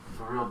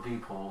 The real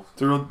deep holes.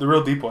 The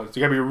real deep ones.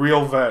 You gotta be a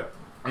real vet.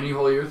 Any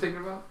hole you're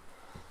thinking about?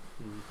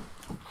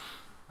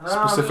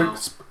 Specific. No.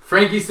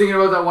 Frankie's thinking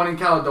about that one in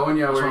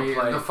Caledonia Which where one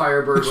played? the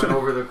Firebird went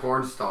over the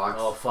corn stalks.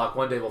 Oh fuck!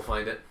 One day we'll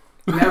find it.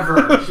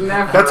 Never.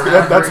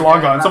 That's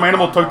long gone. Some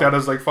animal took that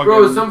as like fucking,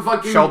 Bro, some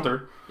fucking-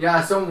 shelter.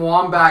 Yeah, some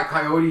wombat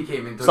coyote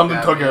came and took Something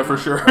that. took man. it for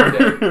sure.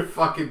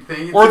 Fucking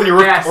thing. It's or the a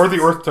earth. nest. Or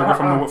the earth took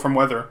it from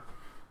weather.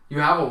 You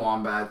have a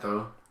wombat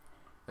though.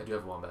 I do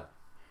have a wombat.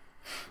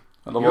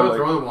 I You don't don't know,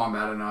 throw the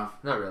wombat enough.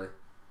 Not really.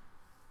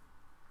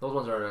 Those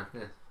ones are.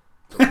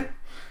 It's okay.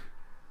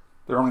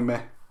 they're only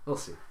meh. We'll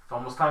see. It's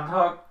almost time to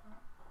hug.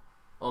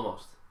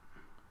 Almost.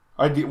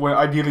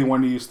 Ideally,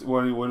 when did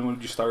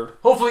you start?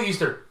 Hopefully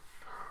Easter.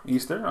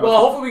 Easter. Well,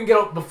 hopefully we can get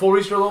out before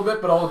Easter a little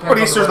bit, but all depends. but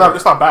on Easter's the weather.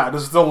 it's not bad.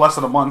 It's still less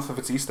than a month if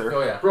it's Easter.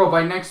 Oh yeah. Bro,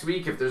 by next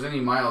week, if there's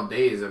any mild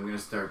days, I'm gonna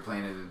start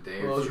playing it a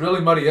day Well, it or was two.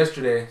 really muddy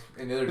yesterday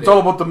and the other day. It's all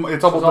about the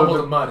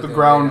mud. the Yeah,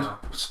 ground yeah.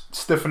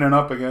 stiffening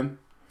up again.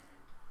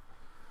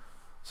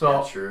 So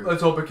Yeah, true.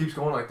 let's hope it keeps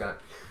going like that.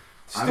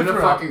 I'm gonna Stiffen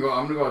her up. fucking go.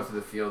 I'm gonna go out to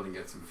the field and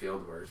get some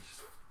field work.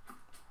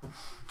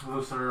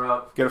 Loosen her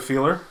up. Get a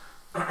feeler.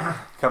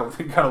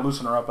 gotta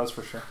loosen her up. That's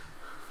for sure.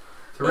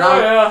 To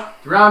round, yeah.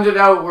 to round it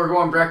out, we're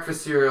going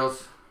breakfast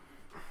cereals.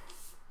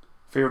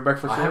 Favorite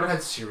breakfast I cereal? haven't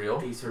had cereal.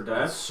 Peace or in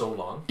death. so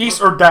long. Geese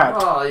or dad?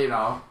 Well, you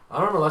know. I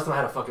don't remember last time I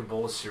had a fucking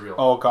bowl of cereal.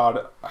 Oh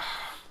God,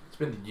 It's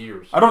been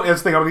years. I don't.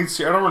 That's the thing. I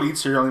don't really eat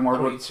cereal anymore. I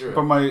don't but, eat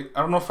cereal. but I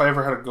don't know if I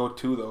ever had a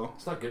go-to though.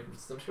 It's not good.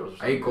 Them cereals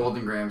are I eat good.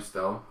 Golden Grahams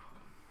still.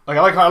 Like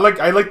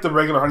I like the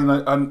regular honey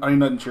nut and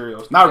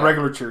Cheerios, not Yeah.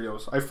 regular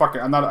Cheerios.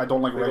 I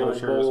don't like Big regular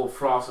old Cheerios. bowl of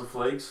Frosted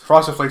Flakes.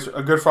 Frosted Flakes,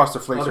 a good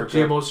Frosted Oh, Flakes the are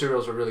good. GMO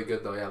cereals are really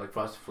good though. Yeah, like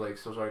Frosted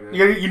Flakes. Those are good.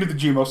 You need the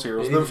GMO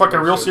cereals. You The need fucking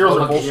GMO real cereals cereals.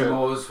 are bullshit.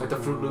 GMOs. Like the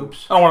Fruit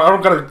Loops. I don't have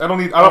enough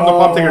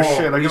time to take a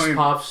shit. Like, Reese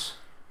Puffs.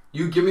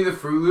 You give me the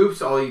Fruit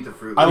Loops, I'll eat the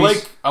Fruit I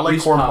Loops. like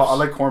Reese corn Puffs. I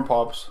like corn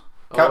pops.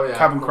 Oh yeah.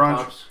 Captain Corn Crunch.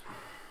 Pops.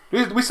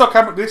 We still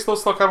they still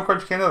sell Captain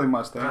Crunch in Canada. They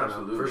must. Eh?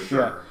 Absolutely. For sure.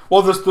 Yeah.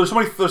 Well, there's so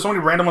many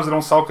random ones that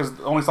don't sell because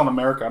only sell in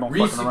America. I don't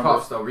Reese fucking remember.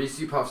 Puffs though.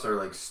 Reese Puffs are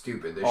like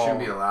stupid. They shouldn't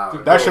be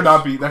allowed. That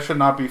should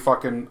not be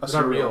fucking a It's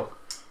not cereal. real.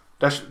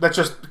 That's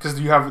just because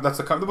you have that's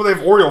the well, they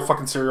have Oreo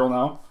fucking cereal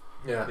now.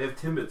 Yeah. They have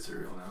Timbit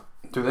cereal now.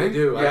 Do they? They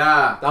do.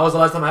 Yeah. That was the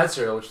last time I had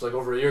cereal, which was like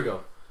over a year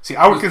ago. See,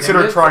 I would Was consider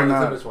Timbits trying or the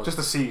that Timbits one? just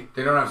to see.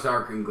 They don't have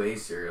sour cream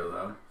glazed cereal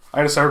though. I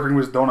had a sour cream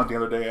with donut the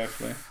other day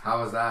actually.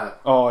 How was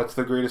that? Oh, it's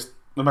the greatest.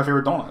 It's my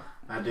favorite donut.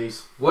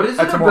 Nowadays. What is it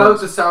That's about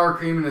tomorrow's. the sour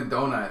cream in a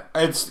donut?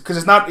 It's because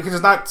it's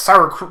not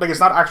sour like it's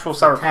not actual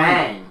sour cream.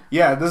 Tang.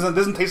 Yeah, it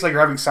doesn't taste like you're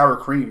having sour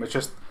cream. It's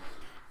just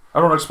I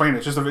don't know how to explain it.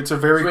 It's just it's a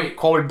very Sweet.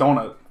 quality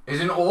donut.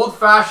 Is an old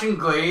fashioned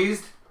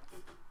glazed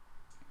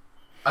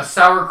a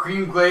sour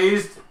cream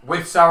glazed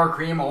with sour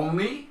cream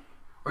only?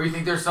 Or you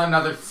think there's some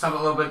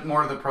a little bit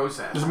more to the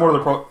process? There's more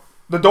to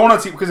the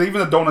donuts because even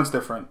the donut's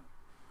different.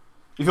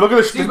 If you look at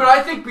the See, but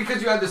I think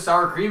because you had the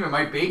sour cream, it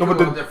might bake a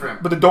little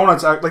different. But the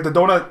donuts like the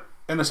donut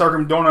and the sour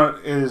cream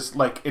donut is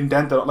like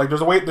indented. Like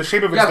there's a way the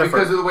shape of it's different.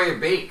 because of the way it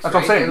bakes. That's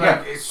what I'm saying, And,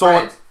 yeah. it So-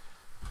 spreads.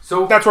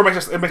 So That's what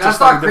makes it that's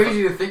slightly not different.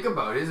 crazy to think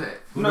about, is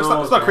it? No,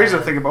 it's not crazy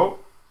to think about.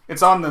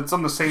 It's on the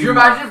same. Could you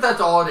imagine if that's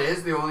all it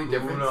is? The only Who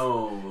difference.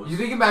 knows? You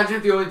think imagine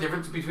if the only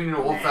difference between an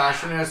old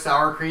fashioned and a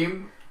sour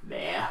cream?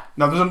 Nah.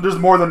 No, there's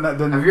more than that.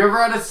 Have you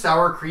ever had a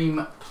sour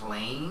cream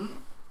plain?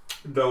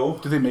 No.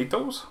 Do they make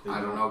those?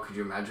 I don't know. Could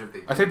you imagine if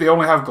they? I think they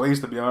only have glaze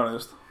to be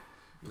honest.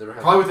 Never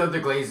had. Probably without the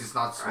glaze, it's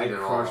not sweet I'd at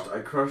all.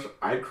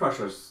 crush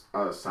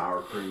a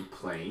sour cream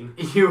plain.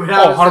 You would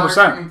have Oh, a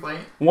sour 100%. cream plain.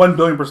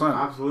 1,000,000,000%.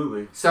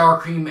 Absolutely. Sour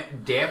cream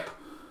dip.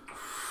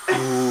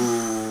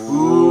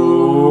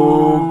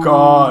 Ooh,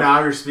 God. Now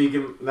you're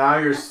speaking.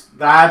 That's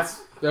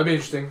That'd be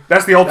interesting.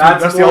 That's the ultimate.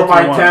 That's the more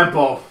ultimate my one.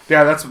 tempo.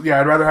 Yeah,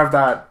 I'd rather have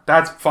that.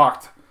 That's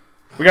fucked.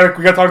 We gotta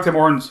talk to Tim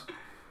Hortons.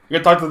 We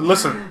gotta talk to.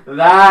 Listen,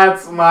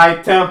 That's my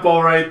tempo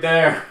right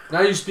there.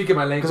 Now you're speaking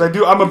my language.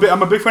 because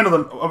I'm a big fan of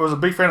the. I was a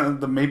big fan of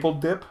the maple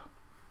dip,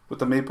 with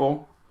the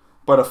maple,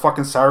 but a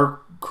fucking sour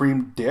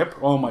cream dip.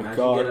 Oh my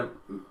God. Get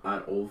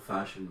an old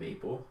fashioned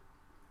maple.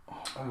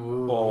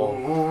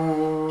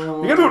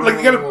 Oh. You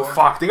gotta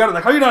fuck. They gotta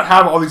like. How do you not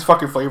have all these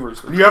fucking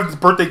flavors? You have this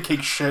birthday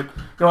cake shit. You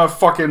don't have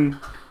fucking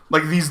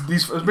like these.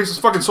 It makes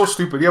it fucking so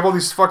stupid. You have all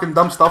these fucking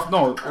dumb stuff.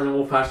 No. An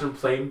old fashioned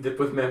plain dip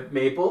with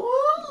maple.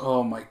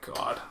 Oh my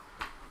God.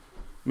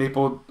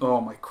 Maple.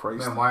 Oh my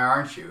Christ. Then why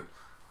aren't you?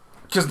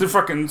 Because they're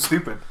fucking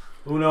stupid.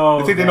 Who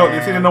knows? They think they know. They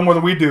think they know more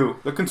than we do.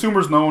 The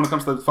consumers know when it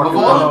comes to fucking.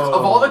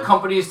 Of all the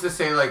companies to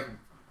say like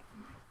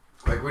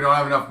we don't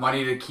have enough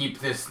money to keep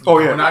this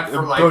donut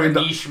for like a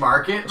niche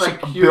market,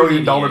 like $1 you're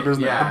an billion idiot.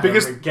 business. Yeah.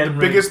 The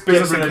biggest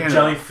business in Canada.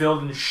 Jelly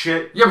filled and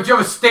shit. Yeah, but you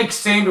have a steak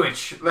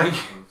sandwich. Like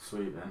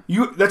Sweet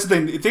man. That's the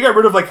thing. If they got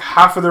rid of like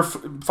half of their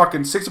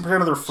fucking 60%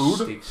 of their food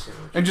Steak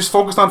sandwich. and just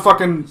focused on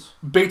fucking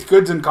baked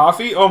goods and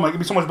coffee, oh my, it'd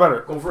be so much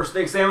better. Go for a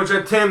steak sandwich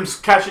at Tim's.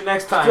 Catch you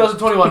next time.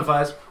 2021,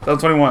 Fives.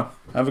 2021.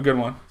 Have a good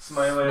one.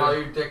 Smile later. smell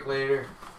your dick later.